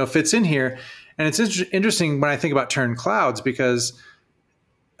 fits in here. And it's interesting when I think about Turn Clouds, because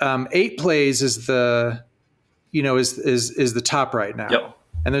 8 plays is the, is the top right now. Yep.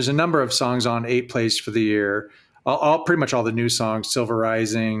 And there's a number of songs on 8 plays for the year. Pretty much all the new songs: Silver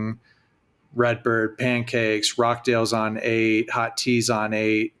Rising, Redbird, Pancakes, Rockdale's on 8, Hot Tea's on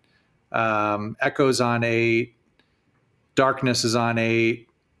 8, Echo's on 8, Darkness is on 8,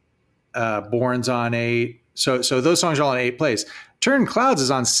 Born's on 8. So those songs are all on 8 plays. Turn Clouds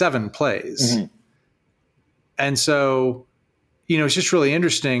is on 7 plays. Mm-hmm. And so, it's just really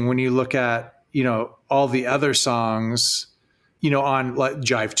interesting when you look at, all the other songs, on like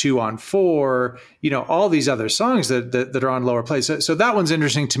Jive 2 on 4, all these other songs that are on lower plays. So that one's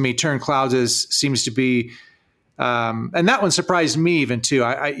interesting to me. Turn Clouds seems to be, and that one surprised me even too.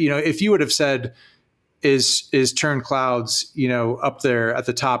 I if you would have said, is Turn Clouds, up there at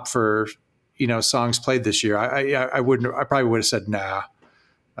the top for, songs played this year, I probably would have said nah.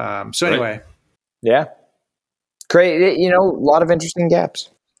 So anyway. Yeah. Great. A lot of interesting gaps.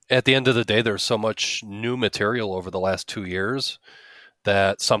 At the end of the day, there's so much new material over the last 2 years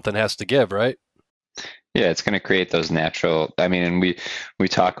that something has to give, right? Yeah, it's going to create those natural. I mean, and we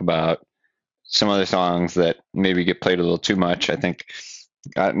talk about some other songs that maybe get played a little too much. I think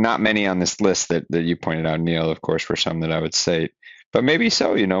not many on this list that you pointed out, Neil, of course, were some that I would say, but maybe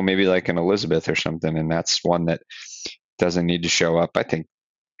so, maybe like an Elizabeth or something. And that's one that doesn't need to show up. I think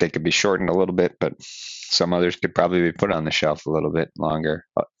they could be shortened a little bit, but some others could probably be put on the shelf a little bit longer,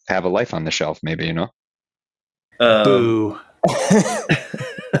 have a life on the shelf, maybe, Boo.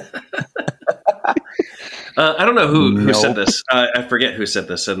 I don't know who Nope. said this. I forget who said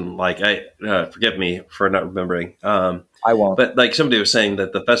this, and like I forgive me for not remembering. I won't. But like somebody was saying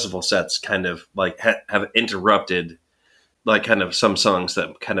that the festival sets kind of like have interrupted like kind of some songs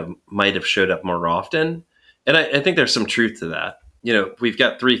that kind of might have showed up more often, and I think there's some truth to that. You know, we've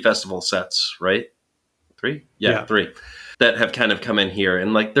got 3 festival sets, right? 3, yeah. 3 that have kind of come in here,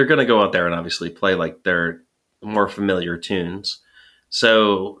 and like they're going to go out there and obviously play like their more familiar tunes.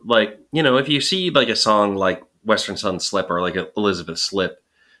 So, like, you know, if you see like a song like Western Sun Slip or like Elizabeth Slip,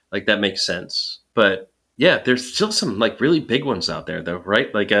 like that makes sense. But yeah, there's still some like really big ones out there though,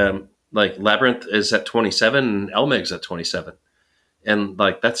 right? Like Labyrinth is at 27 and Elmeg's at 27. And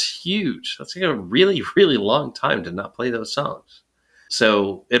like that's huge. That's like a really, really long time to not play those songs.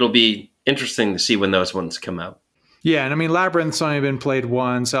 So it'll be interesting to see when those ones come out. Yeah, and I mean, Labyrinth's only been played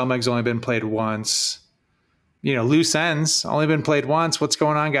once. Elmeg's only been played once. You know, Loose Ends only been played once. What's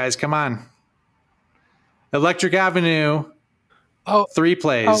going on, guys? Come on. Electric Avenue, 3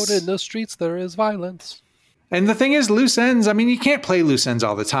 plays. Out in the streets, there is violence. And the thing is, Loose Ends, I mean, you can't play Loose Ends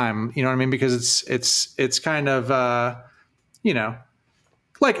all the time. You know what I mean? Because it's kind of, you know,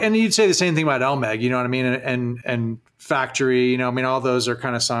 like, and you'd say the same thing about Elmeg, you know what I mean? And Factory, you know, I mean, all those are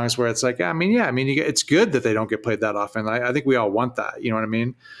kind of songs where it's like, I mean, it's good that they don't get played that often. I think we all want that. You know what I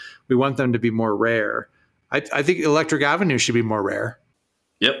mean? We want them to be more rare. I think Electric Avenue should be more rare.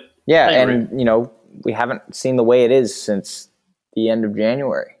 Yep. Yeah, and you know, we haven't seen The Way It Is since the end of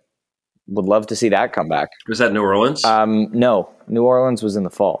January. Would love to see that come back. Was that New Orleans? No, New Orleans was in the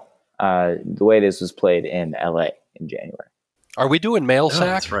fall. The Way It Is was played in LA in January. Are we doing mail sack?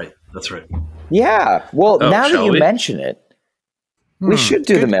 That's right. That's right. Yeah. Well, now that you we? mention it, we should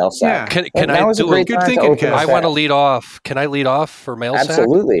do the mail sack. Yeah. Can I do a good thinking, Kev? I want to lead off. Can I lead off for mail sack?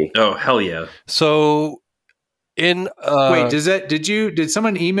 Absolutely. Oh, hell yeah. So in wait, did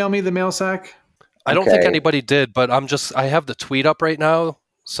someone email me the mail sack? I don't think anybody did, but I have the tweet up right now.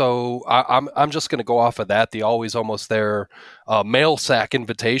 So I'm just going to go off of that. The Always Almost There mail sack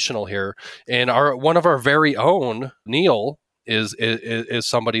invitational here, and one of our very own Neil is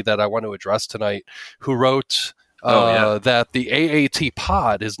somebody that I want to address tonight, who wrote that the AAT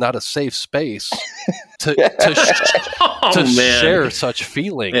pod is not a safe space to share such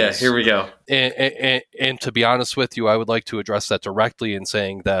feelings. Yeah, here we go. And to be honest with you, I would like to address that directly in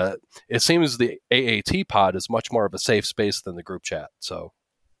saying that it seems the AAT pod is much more of a safe space than the group chat. So.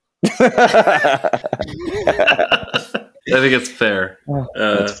 I think it's fair.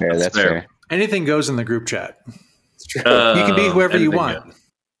 That's fair. That's fair. Anything goes in the group chat. You can be whoever you want.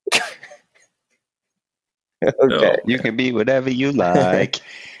 Okay. You can be whatever you like.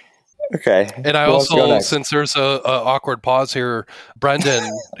 Okay. And I also, since there's a awkward pause here, Brendan,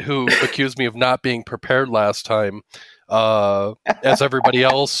 who accused me of not being prepared last time, as everybody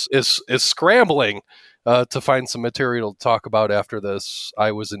else is scrambling to find some material to talk about after this,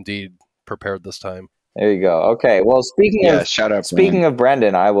 I was indeed prepared this time. There you go. Okay. Well, speaking of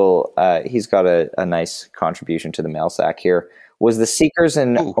Brendan, I will. He's got a nice contribution to the mail sack here. Was the Seekers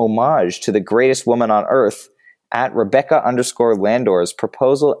an homage to the greatest woman on earth? At Rebecca_Landor's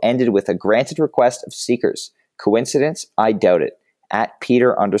proposal ended with a granted request of Seekers. Coincidence? I doubt it. At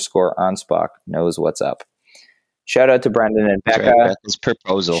Peter_Anspach knows what's up. Shout out to Brendan and Becca. Becca's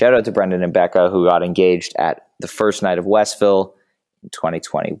proposal. Shout out to Brendan and Becca, who got engaged at the first night of Westville in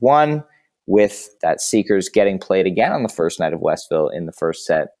 2021, with that Seekers getting played again on the first night of Westville in the first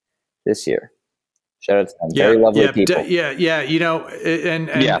set this year. Shout out to them. Very lovely people. You know, and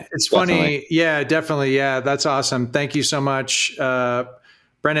it's funny. Yeah, definitely. Yeah, that's awesome. Thank you so much,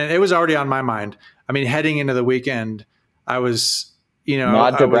 Brendan. It was already on my mind. I mean, heading into the weekend, I was, you know,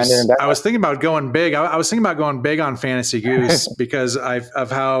 I was thinking about going big. I was thinking about going big on Fantasy Goose because of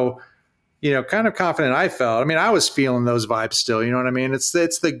how, you know, kind of confident I felt. I mean, I was feeling those vibes still. You know what I mean? It's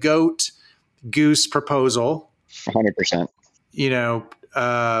the goat goose proposal. 100%. You know.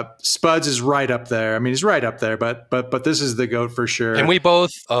 Spuds is right up there. I mean, he's right up there, but this is the GOAT for sure. And we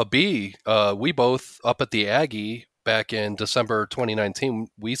both we both up at the Aggie back in December 2019,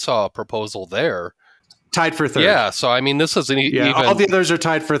 we saw a proposal there. Tied for third. Yeah, so I mean, this isn't even... all the others are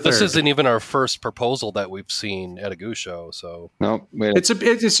tied for third. This isn't even our first proposal that we've seen at a Goose show, so... No, it's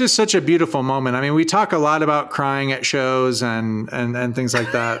just such a beautiful moment. I mean, we talk a lot about crying at shows and things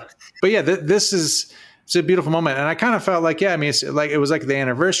like that. But yeah, this is... It's a beautiful moment. And I kind of felt like, I mean, it's like, it was like the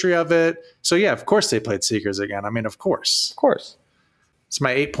anniversary of it. So yeah, of course they played Seekers again. I mean, of course. Of course. It's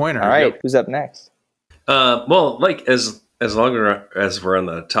my 8-pointer. All right. Who's up next? Well, like as long as we're on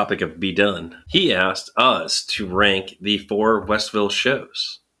the topic of Be Done, he asked us to rank the 4 Westville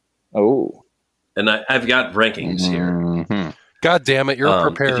shows. Oh. And I've got rankings here. God damn it, you're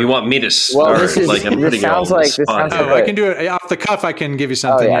prepared. If you want me to start, I'm putting you on the spot. Oh, I can do it off the cuff. I can give you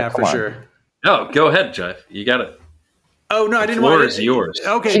something. For sure. Oh, go ahead, Jeff. You got it. Oh no, I didn't want. The floor is yours.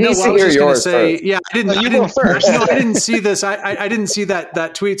 Okay, she no. needs Well, to I was hear just going to yours say, first. yeah, I didn't. No, I you didn't go first. No, I didn't see this. I didn't see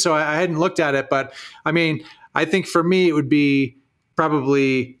that tweet, so I hadn't looked at it. But I mean, I think for me, it would be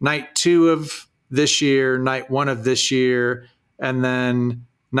probably night 2 of this year, night 1 of this year, and then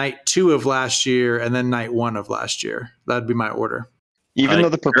night 2 of last year, and then night 1 of last year. That'd be my order. Even though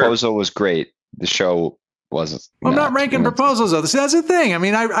the proposal was great, the show wasn't. I'm not ranking proposals though. See, that's the thing. I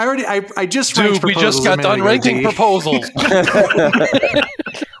mean, I just ranked Dude, we proposals just got done ranking proposals.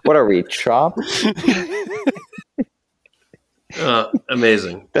 What are we, Chop?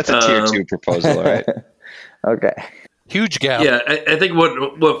 Amazing. That's a tier 2 proposal, all right? Okay. Huge gap. Yeah, I think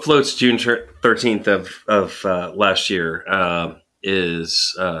what floats June 13th of last year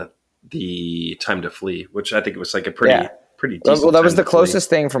is the Time to Flee, which I think was like a pretty decent. Well, that was the Time to closest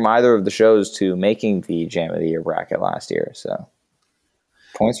thing from either of the shows to making the Jam of the Year bracket last year. So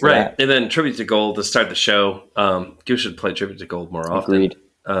points for that. And then Tribute to Gold to start the show. Goose should play Tribute to Gold more often. Agreed.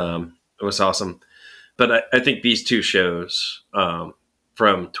 It was awesome. But I think these 2 shows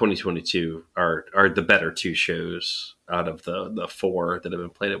from 2022 are the better 2 shows out of the 4 that have been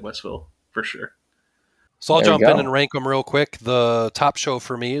played at Westville, for sure. So I'll jump in and rank them real quick. The top show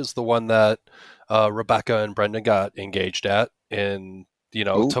for me is the one that Rebecca and Brendan got engaged at, and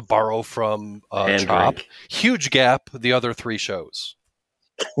to borrow from Chop. Huge gap. The other 3 shows.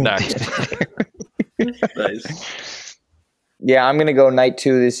 Next. Nice. Yeah, I'm gonna go night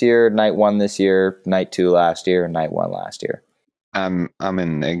 2 this year, night 1 this year, night 2 last year, and night 1 last year. I'm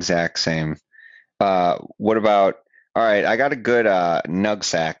in the exact same. What about? All right, I got a good nug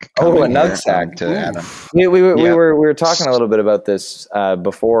sack. Oh, a nug sack to Adam. We were talking a little bit about this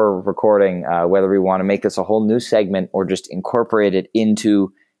before recording, whether we want to make this a whole new segment or just incorporate it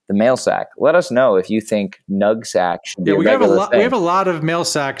into the mail sack. Let us know if you think nug sack should be a regular thing. We have a lot of mail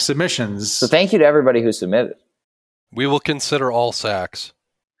sack submissions. So thank you to everybody who submitted. We will consider all sacks.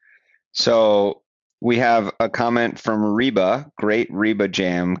 So we have a comment from Reba, great Reba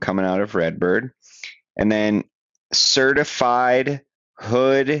Jam coming out of Redbird, and then Certified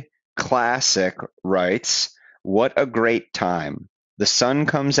Hood Classic writes, "What a great time. The sun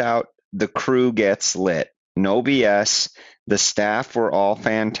comes out, the crew gets lit. No BS. The staff were all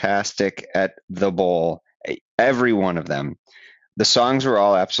fantastic at the bowl. Every one of them. The songs were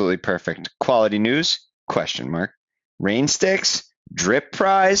all absolutely perfect. Quality news? ? Rain sticks? Drip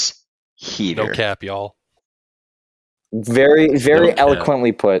prize? Heater." No cap, y'all. Very, very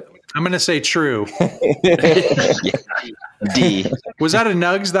eloquently put. I'm going to say true. D. Was that a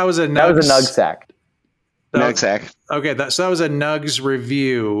Nugs? That was a Nugs. That was a nug sack. Nug sack. Okay, so that was a Nugs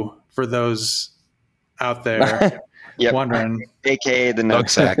review for those out there wondering. AKA the nug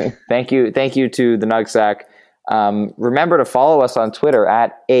sack. Thank you to the nug sack. Remember to follow us on Twitter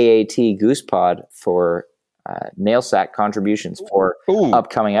at AAT Goosepod for mail sack contributions for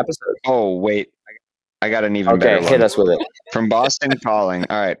upcoming episodes. Oh, wait. I got an even better one. Okay, hit us with it. From Boston Calling.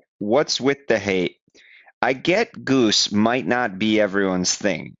 All right. What's with the hate? I get Goose might not be everyone's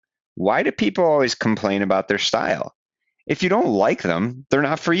thing. Why do people always complain about their style? If you don't like them, they're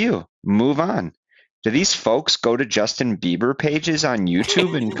not for you. Move on. Do these folks go to Justin Bieber pages on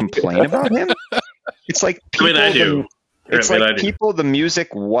YouTube and complain about him? It's like people, I do. People, the music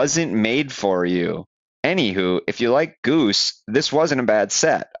wasn't made for you. Anywho, if you like Goose, this wasn't a bad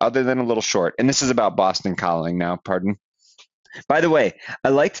set, other than a little short. And this is about Boston Calling now, pardon. By the way, I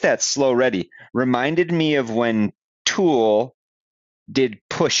liked that Slow Ready. Reminded me of when Tool did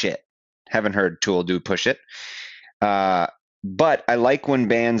Push It. Haven't heard Tool do Push It. But I like when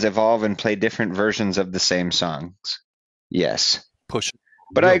bands evolve and play different versions of the same songs. Yes. Push It.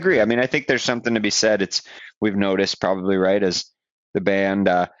 But I agree. I mean, I think there's something to be said. We've noticed probably, right, as the band...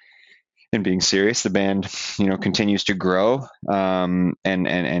 and being serious, the band, continues to grow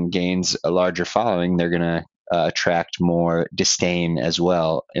and gains a larger following. They're going to attract more disdain as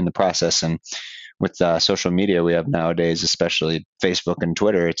well in the process. And with social media we have nowadays, especially Facebook and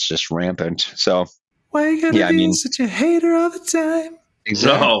Twitter, it's just rampant. So why you gotta be such a hater all the time?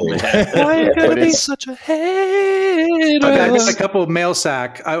 Exactly. Oh, man. Why you gotta be such a hater? Okay, I got a couple of mail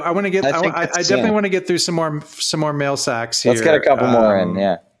sack. I want to get. I definitely want to get through some more mail sacks here. Let's get a couple more in.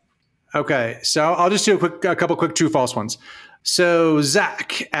 Yeah. Okay, so I'll just do a couple quick true false ones. So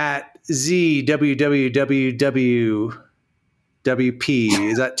Zach at ZWWWWP,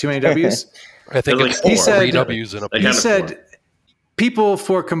 is that too many W's? I think it's he said, three W's in a he said people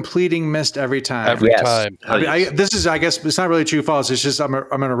for completing missed every time. Every Yes. time. This is, I guess, it's not really true or false. It's just I'm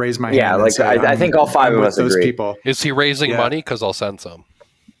going to raise my hand. Yeah, and like say I think all five I'm of with us those agree. people. Is he raising Yeah. money? Because I'll send some.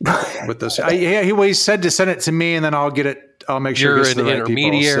 With those, he said to send it to me, and then I'll get it. I'll make sure You're it's an the right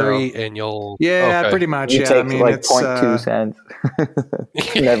intermediary, people, so. and you'll. Yeah, okay. pretty much. You Yeah, take I mean, like it's 0.2 cents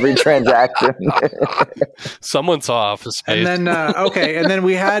in every transaction. Someone's off. and then okay, and then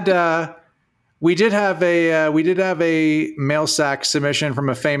we did have a mail sack submission from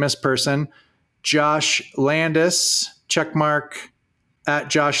a famous person, Josh Landis, checkmark at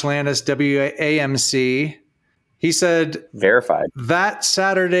Josh Landis WAMC. He said Verified. that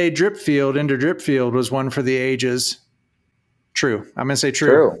Saturday Dripfield was one for the ages. True. I'm gonna say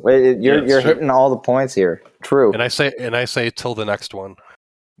true. You're true. hitting all the points here. True. and I say till the next one.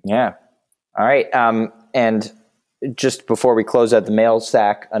 Yeah. All right. And just before we close out the mail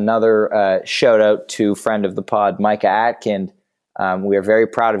sack, another shout out to friend of the pod, Micah Atkind. We are very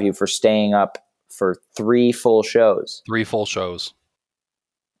proud of you for staying up for 3 full shows. 3 full shows.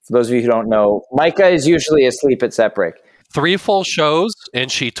 For those of you who don't know, Micah is usually asleep at set break. 3 full shows,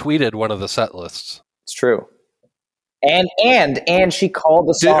 and she tweeted one of the set lists. It's true. And she called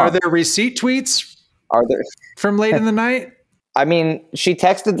the song. Are there receipt tweets Are there? from late in the night? I mean, she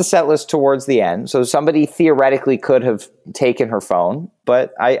texted the set list towards the end, so somebody theoretically could have taken her phone,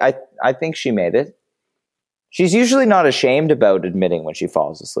 but I think she made it. She's usually not ashamed about admitting when she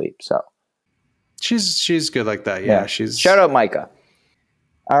falls asleep, so She's good like that. Yeah, she's shout out Micah.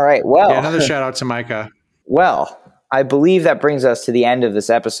 All right, well, Yeah, another shout out to Micah. well, I believe that brings us to the end of this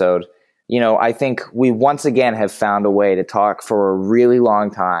episode. I think we once again have found a way to talk for a really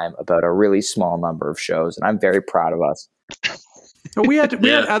long time about a really small number of shows, and I'm very proud of us. But we had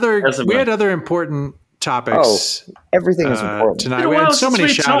that's other important topics. Everything is important. Tonight. Been a We had while so since many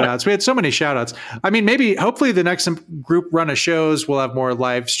we shout talked. outs. We had so many shout outs. I mean, hopefully the next group run of shows will have more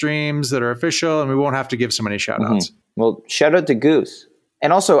live streams that are official, and we won't have to give so many shout outs. Well, shout out to Goose.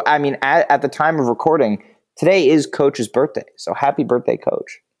 And also, I mean, at the time of recording, today is Coach's birthday. So happy birthday,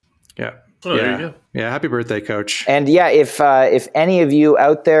 Coach. Yeah. Oh, yeah. there you go. Yeah. Happy birthday, Coach. And yeah, if any of you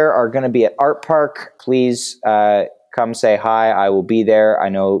out there are going to be at Art Park, please come say hi. I will be there. I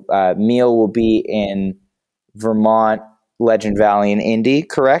know Meal will be in Vermont, Legend Valley, and Indy,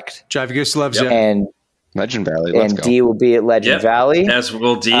 correct? Jive Goose loves Yep. you. And Legend Valley. Let's go. D will be at Legend Yep. Valley. As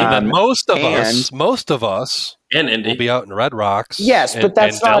will D And most of and- us and will Indy. be out in Red Rocks. Yes, but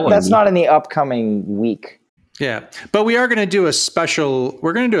that's not in the upcoming week. Yeah. But we are going to do a special.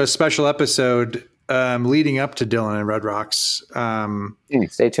 We're going to do a special episode leading up to Dylan and Red Rocks.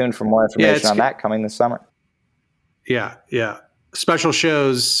 Stay tuned for more information it's on good. that coming this summer. Yeah. Special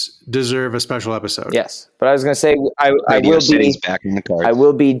shows deserve a special episode. Yes, but I was going to say I Radio will City's be back in the cards. I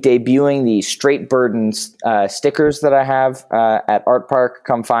will be debuting the Straight Burden stickers that I have at Art Park.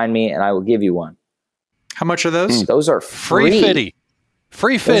 Come find me, and I will give you one. How much are those? Those are Free free. fitty.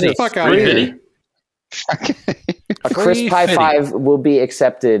 Free fitty. Fuck out of Free here. Fitty. A crisp Free high fitty. five will be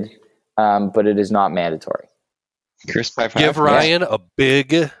accepted, but it is not mandatory. Chris by Give Ryan a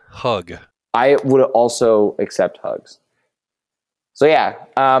big hug. I would also accept hugs. So yeah,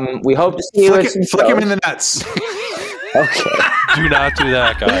 we hope to see you at some Flick him shows. in the nuts. Okay. Do not do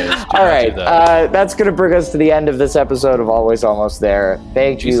that, guys. Do All not right, do that. that's going to bring us to the end of this episode of Always Almost There.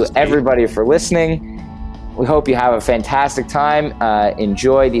 Thank Jesus, you, everybody, for listening. We hope you have a fantastic time.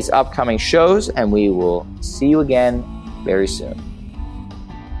 Enjoy these upcoming shows, and we will see you again very soon.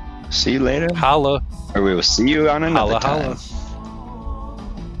 See you later. Holla. Or we will see you on another Holla, time.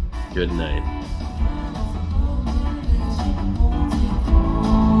 holla. Good night.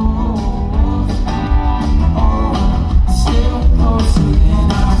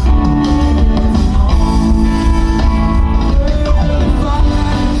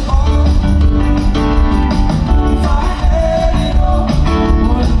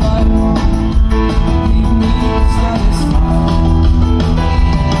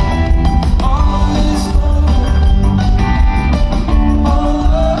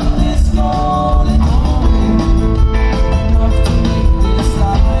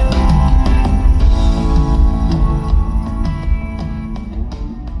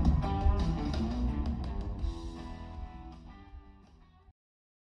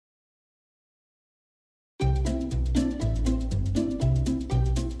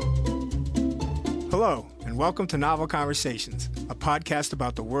 Hello, and welcome to Novel Conversations, a podcast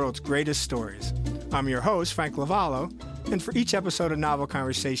about the world's greatest stories. I'm your host, Frank Lavallo, and for each episode of Novel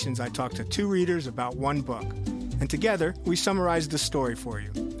Conversations, I talk to 2 readers about one book. And together, we summarize the story for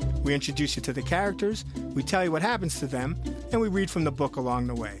you. We introduce you to the characters, we tell you what happens to them, and we read from the book along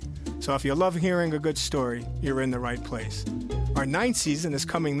the way. So if you love hearing a good story, you're in the right place. Our Our 9th season is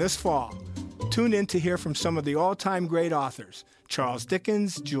coming this fall. Tune in to hear from some of the all-time great authors, Charles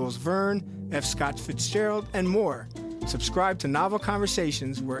Dickens, Jules Verne, F. Scott Fitzgerald, and more. Subscribe to Novel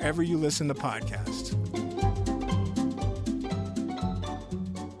Conversations wherever you listen to podcasts.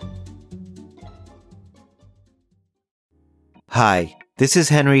 Hi, this is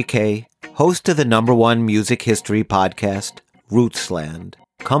Henry Kay, host of the #1 music history podcast, Rootsland.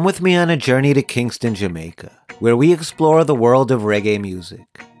 Come with me on a journey to Kingston, Jamaica, where we explore the world of reggae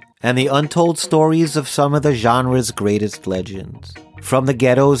music and the untold stories of some of the genre's greatest legends. From the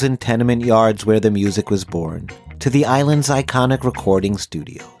ghettos and tenement yards where the music was born, to the island's iconic recording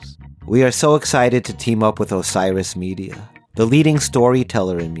studios. We are so excited to team up with Osiris Media, the leading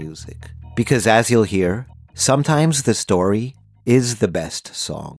storyteller in music, because as you'll hear, sometimes the story is the best song.